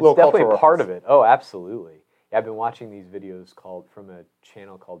cool. It's definitely part of it. Oh, absolutely. Yeah, I've been watching these videos from a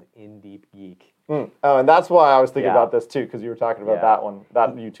channel called In Deep Geek. Oh, and that's why I was thinking about this too, because you were talking about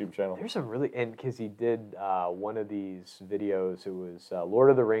that YouTube channel. There's some because he did one of these videos. It was Lord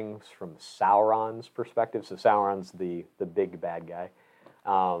of the Rings from Sauron's perspective. So Sauron's the big bad guy.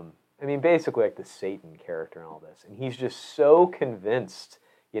 I mean, basically like the Satan character and all this. And he's just so convinced,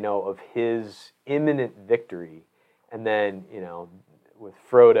 of his imminent victory. And then, with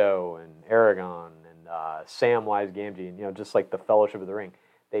Frodo and Aragorn and Samwise Gamgee, and, just like the Fellowship of the Ring,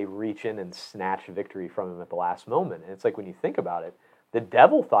 they reach in and snatch victory from him at the last moment. And it's like, when you think about it, the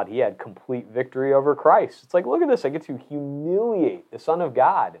devil thought he had complete victory over Christ. It's like, look at this. I get to humiliate the Son of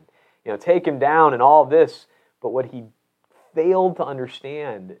God and, take him down and all this. But what he failed to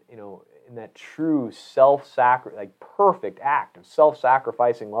understand, in that true perfect act of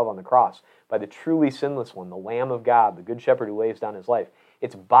self-sacrificing love on the cross by the truly sinless one, the Lamb of God, the Good Shepherd who lays down his life.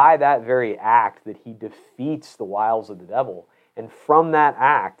 It's by that very act that he defeats the wiles of the devil. And from that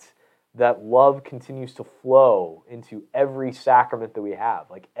act, that love continues to flow into every sacrament that we have.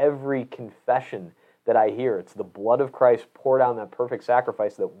 Like every confession that I hear, it's the blood of Christ poured out on that perfect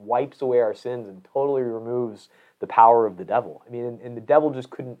sacrifice that wipes away our sins and totally removes the power of the devil. I mean, and the devil just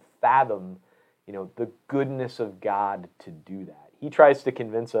couldn't fathom, the goodness of God to do that. He tries to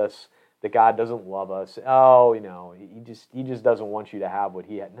convince us that God doesn't love us. Oh, he just doesn't want you to have what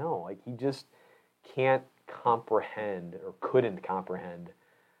he had. No, like he just can't comprehend or couldn't comprehend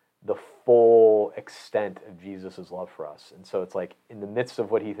the full extent of Jesus' love for us. And so it's like in the midst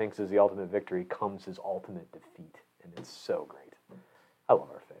of what he thinks is the ultimate victory comes his ultimate defeat. And it's so great. I love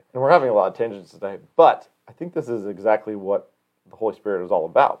our faith. And we're having a lot of tangents today, but I think this is exactly what the Holy Spirit is all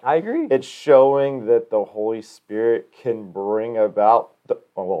about. I agree. It's showing that the Holy Spirit can bring about,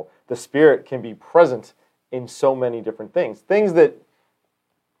 the Spirit can be present in so many different things. Things that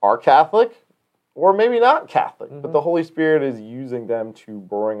are Catholic or maybe not Catholic, but the Holy Spirit is using them to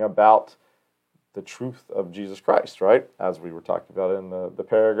bring about the truth of Jesus Christ, right? As we were talking about in the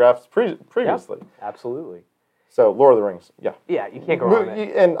paragraphs previously. Yeah, absolutely. So, Lord of the Rings, yeah. Yeah, you can't go wrong with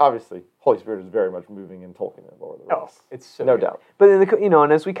that. And obviously, Holy Spirit is very much moving in Tolkien and Lord of the Rings. Oh, it's so no good. doubt. But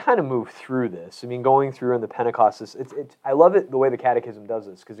and as we kind of move through this, I mean, going through in the Pentecost, I love it the way the Catechism does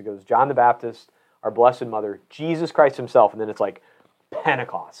this, because it goes John the Baptist, our Blessed Mother, Jesus Christ himself, and then it's like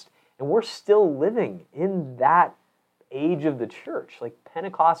Pentecost. And we're still living in that age of the church. Like,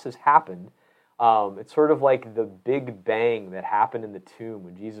 Pentecost has happened. It's sort of like the Big Bang that happened in the tomb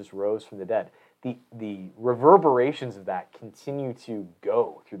when Jesus rose from the dead. The reverberations of that continue to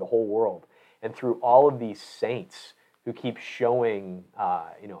go through the whole world and through all of these saints who keep showing,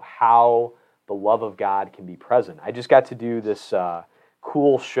 how the love of God can be present. I just got to do this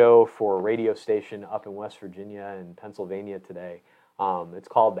cool show for a radio station up in West Virginia and Pennsylvania today. It's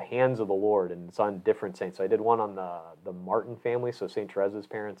called The Hands of the Lord, and it's on different saints. So I did one on the Martin family, so St. Teresa's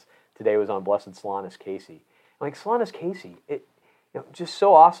parents. Today was on Blessed Solanus Casey. Like, Solanus Casey, just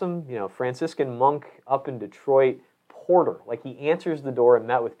so awesome, Franciscan monk up in Detroit, porter. Like, he answers the door and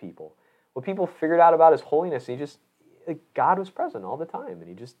met with people. What people figured out about his holiness, God was present all the time, and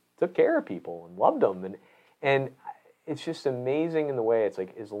he just took care of people and loved them. And it's just amazing in the way it's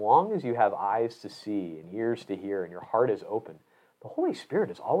like, as long as you have eyes to see and ears to hear and your heart is open, the Holy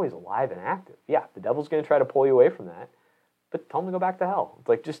Spirit is always alive and active. Yeah, the devil's going to try to pull you away from that, but tell him to go back to hell. It's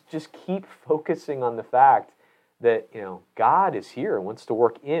like, just keep focusing on the fact that, God is here and wants to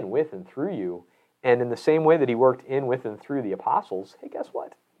work in, with, and through you. And in the same way that he worked in, with, and through the apostles, hey, guess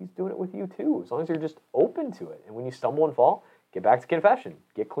what? He's doing it with you too, as long as you're just open to it. And when you stumble and fall, get back to confession,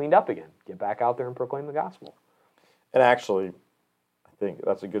 get cleaned up again, get back out there and proclaim the gospel. And actually, I think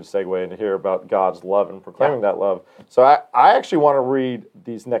that's a good segue into here about God's love and proclaiming that love. So I actually want to read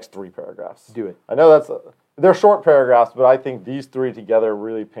these next 3 paragraphs. Do it. I know they're short paragraphs, but I think these 3 together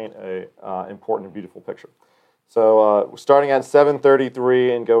really paint a important and beautiful picture. So starting at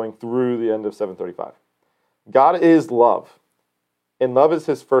 733 and going through the end of 735. God is love, and love is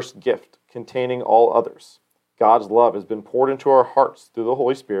his first gift, containing all others. God's love has been poured into our hearts through the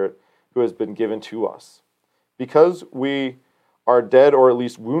Holy Spirit who has been given to us. Because we are dead or at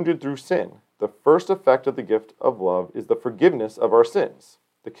least wounded through sin, the first effect of the gift of love is the forgiveness of our sins.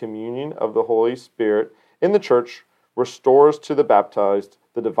 The communion of the Holy Spirit in the church restores to the baptized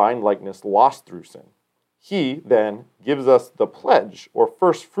the divine likeness lost through sin. He, then, gives us the pledge or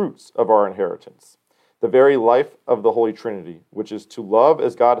first fruits of our inheritance, the very life of the Holy Trinity, which is to love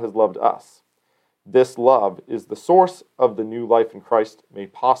as God has loved us. This love is the source of the new life in Christ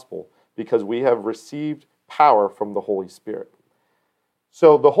made possible because we have received power from the Holy Spirit.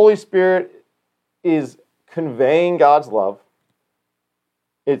 So the Holy Spirit is conveying God's love.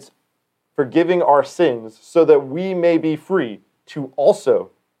 It's forgiving our sins so that we may be free to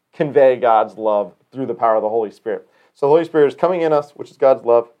also convey God's love through the power of the Holy Spirit. So the Holy Spirit is coming in us, which is God's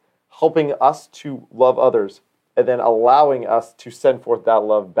love, helping us to love others, and then allowing us to send forth that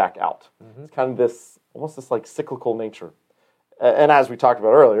love back out. Mm-hmm. It's kind of this, almost this like cyclical nature. And as we talked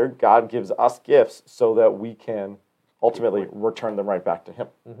about earlier, God gives us gifts so that we can ultimately return them right back to Him.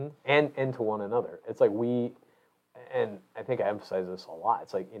 Mm-hmm. And to one another. It's like and I think I emphasize this a lot,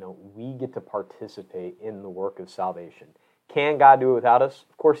 it's like, we get to participate in the work of salvation. Can God do it without us?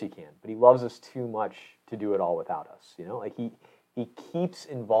 Of course He can, but He loves us too much to do it all without us. Like He keeps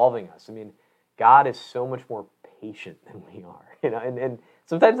involving us. I mean, God is so much more patient than we are, and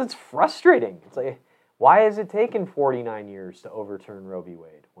sometimes it's frustrating. It's like, why has it taken 49 years to overturn Roe v.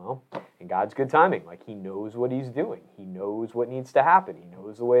 Wade? Well, in God's good timing, like He knows what He's doing. He knows what needs to happen. He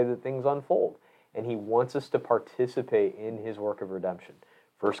knows the way that things unfold, and He wants us to participate in His work of redemption.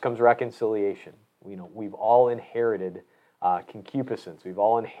 First comes reconciliation. We've all inherited concupiscence. We've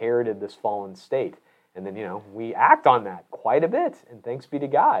all inherited this fallen state. And then, we act on that quite a bit. And thanks be to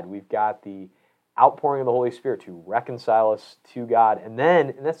God, we've got the outpouring of the Holy Spirit to reconcile us to God. And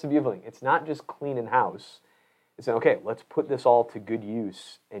that's the beautiful thing. It's not just cleaning house. It's saying, okay, let's put this all to good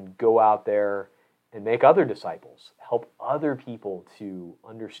use and go out there and make other disciples. Help other people to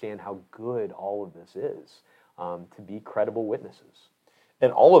understand how good all of this is, to be credible witnesses.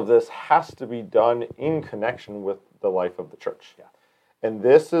 And all of this has to be done in connection with the life of the church. Yeah. And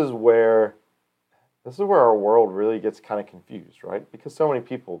this is where our world really gets kind of confused, right? Because so many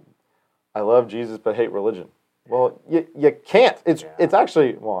people, I love Jesus but hate religion. Well, you can't. It's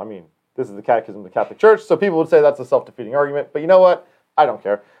actually, this is the Catechism of the Catholic Church, so people would say that's a self-defeating argument, but you know what? I don't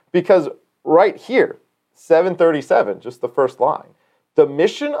care. Because right here, 737, just the first line, the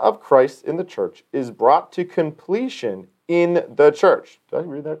mission of Christ in the church is brought to completion in the church. Did I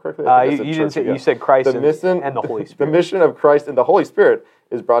read that correctly? You said Christ and the Holy Spirit. The mission of Christ and the Holy Spirit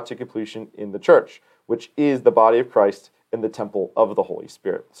is brought to completion in the church, which is the body of Christ and the temple of the Holy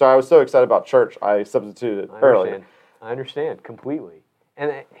Spirit. So I was so excited about church, I substituted it earlier. I understand completely.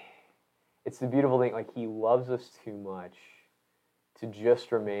 And it's the beautiful thing, like He loves us too much to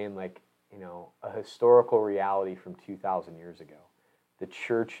just remain like, a historical reality from 2,000 years ago. The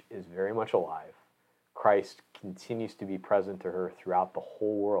church is very much alive. Christ continues to be present to her throughout the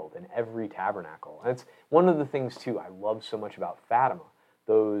whole world in every tabernacle. And it's one of the things, too, I love so much about Fatima.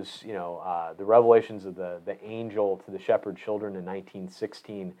 Those, the revelations of the angel to the shepherd children in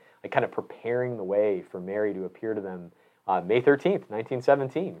 1916, like kind of preparing the way for Mary to appear to them May 13th,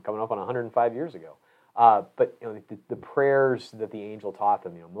 1917, coming up on 105 years ago. But the prayers that the angel taught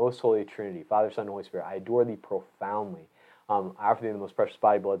them, Most Holy Trinity, Father, Son, and Holy Spirit, I adore Thee profoundly. I offer Thee the most precious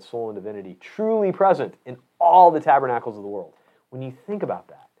body, blood, soul, and divinity, truly present in all the tabernacles of the world. When you think about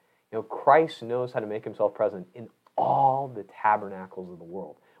that, Christ knows how to make Himself present in all the tabernacles of the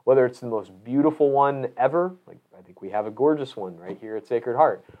world. Whether it's the most beautiful one ever, like I think we have a gorgeous one right here at Sacred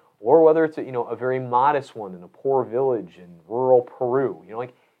Heart, or whether it's a very modest one in a poor village in rural Peru,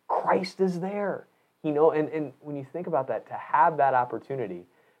 like Christ is there. And when you think about that, to have that opportunity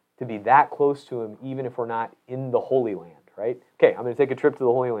to be that close to Him, even if we're not in the Holy Land, right? Okay, I'm going to take a trip to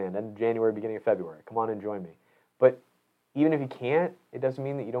the Holy Land end of January, beginning of February. Come on and join me. But even if you can't, it doesn't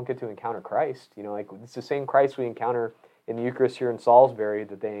mean that you don't get to encounter Christ. It's the same Christ we encounter in the Eucharist here in Salisbury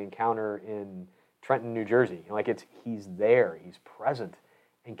that they encounter in Trenton, New Jersey. He's there, He's present,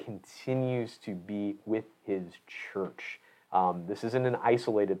 and continues to be with His church. This isn't an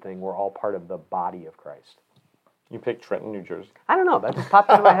isolated thing. We're all part of the body of Christ. You picked Trenton, New Jersey. I don't know. That just popped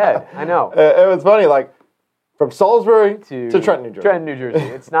into my head. I know. It was funny, like from Salisbury to Trenton, New Jersey. Trenton, New Jersey.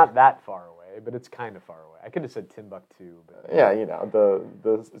 It's not that far away, but it's kind of far away. I could have said Timbuktu. But yeah,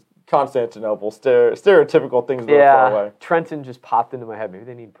 the Constantinople stereotypical things that are far away. Trenton just popped into my head. Maybe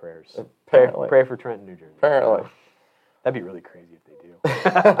they need prayers. Apparently. Pray for Trenton, New Jersey. Apparently. That'd be really crazy if they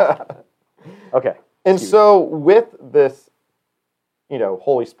do. Okay. And so with this,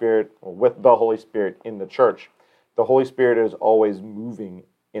 Holy Spirit, or with the Holy Spirit in the church, the Holy Spirit is always moving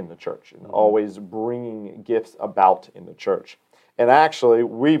in the church and always bringing gifts about in the church. And actually,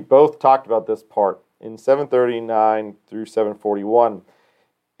 we both talked about this part in 739 through 741.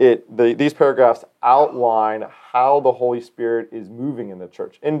 These paragraphs outline how the Holy Spirit is moving in the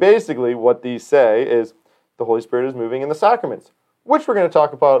church. And basically what these say is the Holy Spirit is moving in the sacraments, which we're going to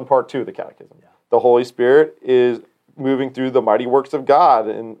talk about in part 2 of the Catechism. Yeah. The Holy Spirit is moving through the mighty works of God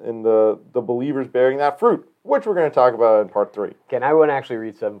and the believers bearing that fruit, which we're going to talk about in part 3. Okay, and I want to actually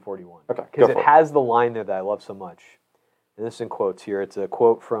read 741. Okay, because it has the line there that I love so much. And this is in quotes here. It's a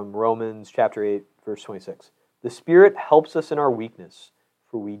quote from Romans chapter 8, verse 26. The Spirit helps us in our weakness,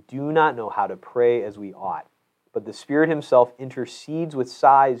 for we do not know how to pray as we ought. But the Spirit himself intercedes with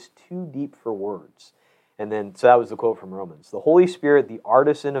sighs too deep for words. And then, so that was the quote from Romans. The Holy Spirit, the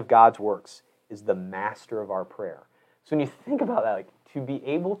artisan of God's works, is the master of our prayer. So when you think about that, to be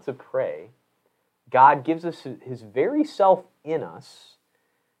able to pray, God gives us his very self in us,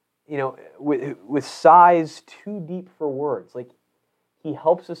 with sighs too deep for words. He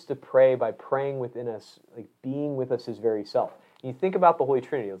helps us to pray by praying within us, being with us his very self. You think about the Holy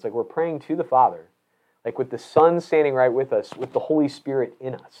Trinity, it's we're praying to the Father, with the Son standing right with us, with the Holy Spirit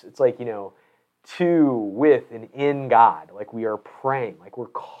in us. It's to, with, and in God. We are praying, we're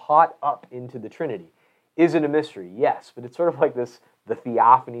caught up into the Trinity. Is it a mystery? Yes, but it's sort of the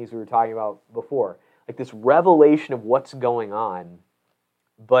theophanies we were talking about before. This revelation of what's going on,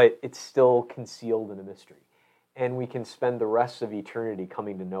 but it's still concealed in a mystery. And we can spend the rest of eternity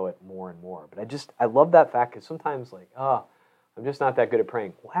coming to know it more and more. But I love that fact, because sometimes I'm just not that good at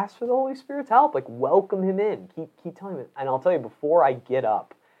praying. Well, ask for the Holy Spirit's help. Welcome him in. Keep telling him. And I'll tell you, before I get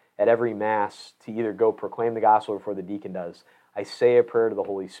up at every Mass to either go proclaim the gospel before the deacon does, I say a prayer to the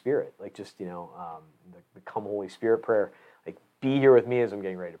Holy Spirit. The Come Holy Spirit prayer. Be here with me as I'm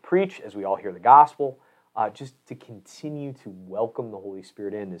getting ready to preach, as we all hear the gospel. Just to continue to welcome the Holy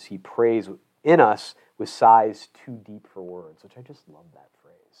Spirit in as he prays in us with sighs too deep for words, which I just love that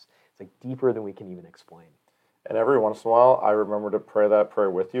phrase. It's deeper than we can even explain. And every once in a while, I remember to pray that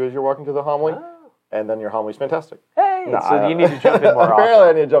prayer with you as you're walking to the homily, and then your homily's fantastic. Hey, you need to jump in more often. Apparently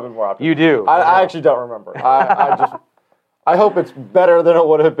I need to jump in more often. You do. I actually don't remember. I hope it's better than it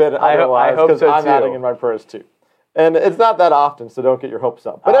would have been otherwise, because I'm adding in my prayers too. And it's not that often, so don't get your hopes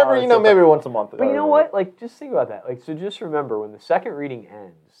up. But maybe once a month. But you know what? Just think about that. So just remember, when the second reading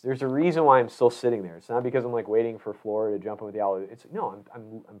ends, there's a reason why I'm still sitting there. It's not because I'm waiting for Flora to jump in with the owl. It's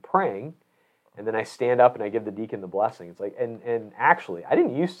I'm praying, and then I stand up and I give the deacon the blessing. It's and actually,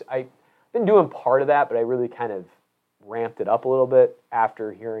 I've been doing part of that, but I really kind of ramped it up a little bit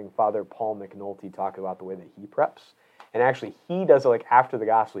after hearing Father Paul McNulty talk about the way that he preps. And actually, he does it after the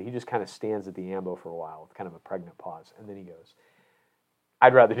gospel. He just kind of stands at the ambo for a while with kind of a pregnant pause. And then he goes,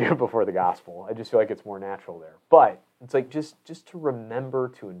 I'd rather do it before the gospel. I just feel like it's more natural there. But it's just to remember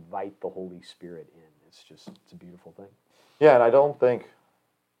to invite the Holy Spirit in. It's a beautiful thing. Yeah, and I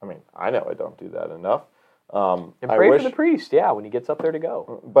know I don't do that enough. And pray for the priest, when he gets up there to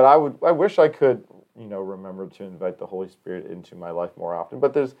go. But I wish I could, remember to invite the Holy Spirit into my life more often.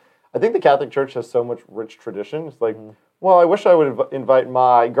 But I think the Catholic Church has so much rich tradition. It's well, I wish I would invite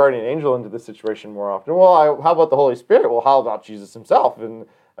my guardian angel into this situation more often. Well, how about the Holy Spirit? Well, how about Jesus himself? And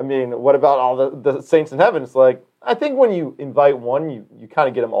what about all the saints in heaven? It's I think when you invite one, you kind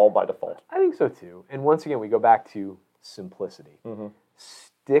of get them all by default. I think so too. And once again, we go back to simplicity. Mm-hmm.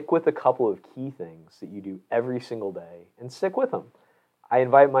 Stick with a couple of key things that you do every single day, and stick with them. I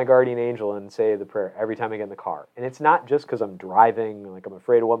invite my guardian angel and say the prayer every time I get in the car. And it's not just because I'm driving, I'm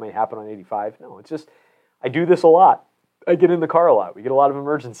afraid of what may happen on 85. No, it's just, I do this a lot. I get in the car a lot. We get a lot of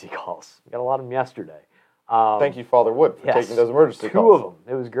emergency calls. We got a lot of them yesterday. Thank you, Father Wood, for taking those emergency calls. Two of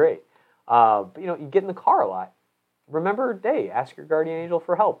them. It was great. But you get in the car a lot. Remember, ask your guardian angel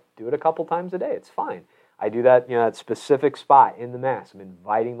for help. Do it a couple times a day. It's fine. I do that, that specific spot in the Mass. I'm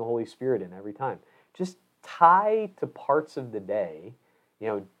inviting the Holy Spirit in every time. Just tie to parts of the day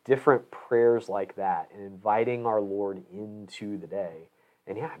different prayers like that, and inviting our Lord into the day.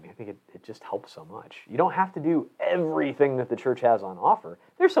 And I think it just helps so much. You don't have to do everything that the church has on offer.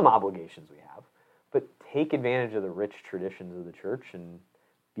 There's some obligations we have, but take advantage of the rich traditions of the church and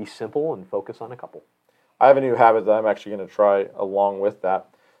be simple and focus on a couple. I have a new habit that I'm actually going to try along with that.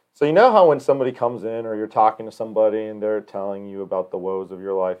 So you know how when somebody comes in or you're talking to somebody and they're telling you about the woes of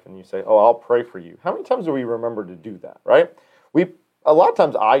your life and you say, oh, I'll pray for you. How many times do we remember to do that, right? A lot of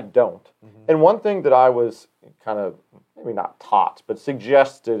times I don't. Mm-hmm. And one thing that I was kind of, maybe not taught, but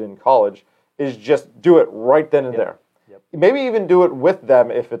suggested in college is just do it right then and there. Yep. Maybe even do it with them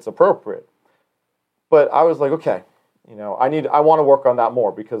if it's appropriate. But I was okay, I want to work on that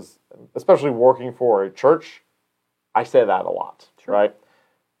more because, especially working for a church, I say that a lot, right?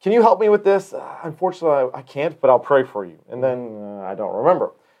 Can you help me with this? Unfortunately, I can't, but I'll pray for you. And then I don't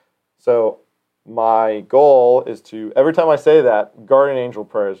remember. So my goal is to, every time I say that, guardian angel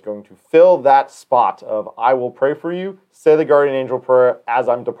prayer is going to fill that spot of I will pray for you, say the guardian angel prayer as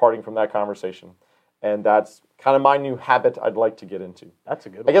I'm departing from that conversation. And that's kind of my new habit I'd like to get into. That's a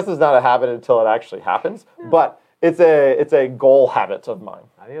good one. I guess it's not a habit until it actually happens, but it's a goal habit of mine.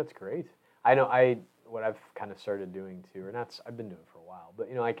 I think that's great. I know what I've kind of started doing too, or not, I've been doing it for a while, but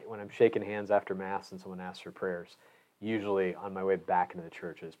like when I'm shaking hands after Mass and someone asks for prayers, usually on my way back into the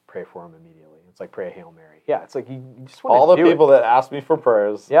church is pray for them immediately. It's like pray a Hail Mary. Yeah, it's like you just want to do it. All the people that ask me for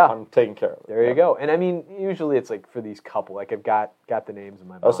prayers, I'm taking care of it. There you go. And I mean, usually it's like for these couple, like I've got the names in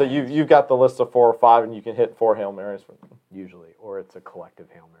my mind. Oh, so you've got the list of 4 or 5 and you can hit 4 Hail Marys. Usually, or it's a collective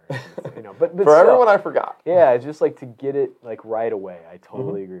Hail Mary. But for everyone I forgot. Yeah, it's just like to get it like right away. I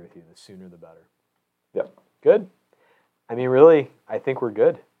totally agree with you. The sooner the better. Yep. Good. I mean, really, I think we're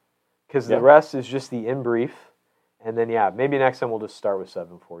good. Because the rest is just the in brief. And then, maybe next time we'll just start with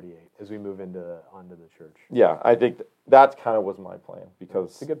 748 as we move onto the church. Yeah, I think that kind of was my plan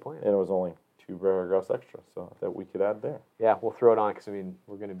because it's a good plan. And it was only 2 paragraphs extra, so that we could add there. Yeah, we'll throw it on because, I mean,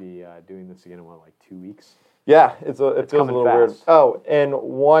 we're going to be doing this again in, 2 weeks? Yeah, it feels a little weird. Oh, and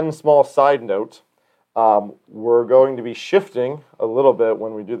one small side note, we're going to be shifting a little bit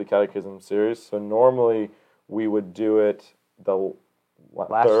when we do the Catechism series. So normally we would do it the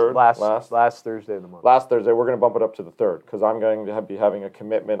last Thursday of the month. Last Thursday, we're going to bump it up to the 3rd because I'm going to be having a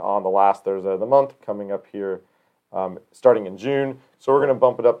commitment on the last Thursday of the month coming up here starting in June. So we're going to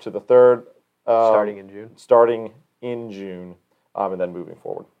bump it up to the 3rd. Starting in June? Starting in June, and then moving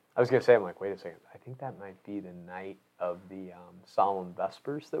forward. I was going to say, I'm like, wait a second. I think that might be the night of the solemn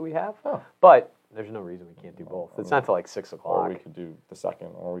Vespers that we have. Oh. But there's no reason we can't do both. It's not till 6 o'clock. Or we could do the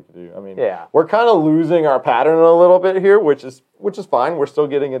 2nd, or we could do, we're kind of losing our pattern a little bit here, which is fine. We're still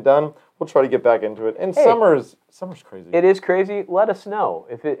getting it done. We'll try to get back into it. And summer's crazy. It is crazy. Let us know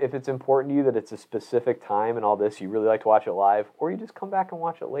if it's important to you that it's a specific time and all this, you really like to watch it live, or you just come back and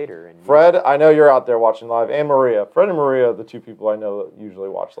watch it later. And Fred, I know you're out there watching live, and Maria. Fred and Maria are the 2 people I know that usually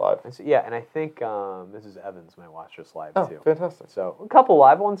watch live. And so, and I think Mrs. Evans might watch us live too. Fantastic. So a couple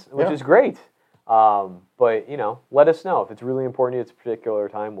live ones, which is great. But, let us know. If it's really important to you, it's a particular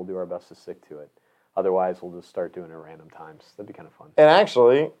time, we'll do our best to stick to it. Otherwise, we'll just start doing it at random times. That'd be kind of fun. And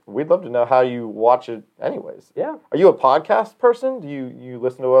actually, we'd love to know how you watch it anyways. Yeah. Are you a podcast person? Do you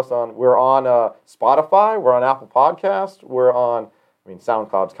listen to us we're on Spotify, we're on Apple Podcast, we're on,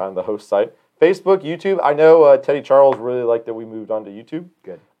 SoundCloud's kind of the host site. Facebook, YouTube. I know Teddy Charles really liked that we moved on to YouTube.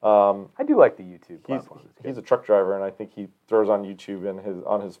 Good. I do like the YouTube platform. He's a truck driver, and I think he throws on YouTube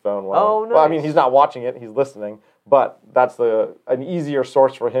on his phone. Nice. Well, he's not watching it; he's listening. But that's an easier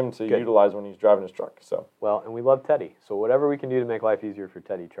source for him to utilize when he's driving his truck. So. Well, and we love Teddy, so whatever we can do to make life easier for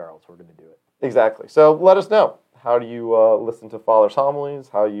Teddy Charles, we're going to do it. Exactly. So let us know. How do you listen to Father's homilies?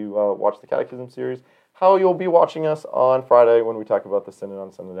 How you watch the Catechism series? How you'll be watching us on Friday when we talk about the Synod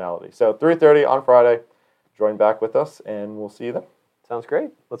on Synodality. So 3:30 on Friday. Join back with us, and we'll see you then. Sounds great.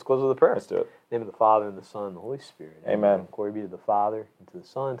 Let's close with a prayer. Let's do it. In the name of the Father, and the Son, and the Holy Spirit. Amen. Glory be to the Father, and to the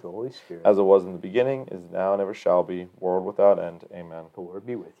Son, and to the Holy Spirit. As it was in the beginning, is now, and ever shall be, world without end. Amen. The Lord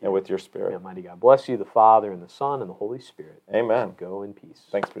be with you. And with your spirit. Almighty God bless you, the Father, and the Son, and the Holy Spirit. Amen. Go in peace.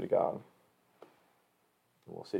 Thanks be to God. And we'll see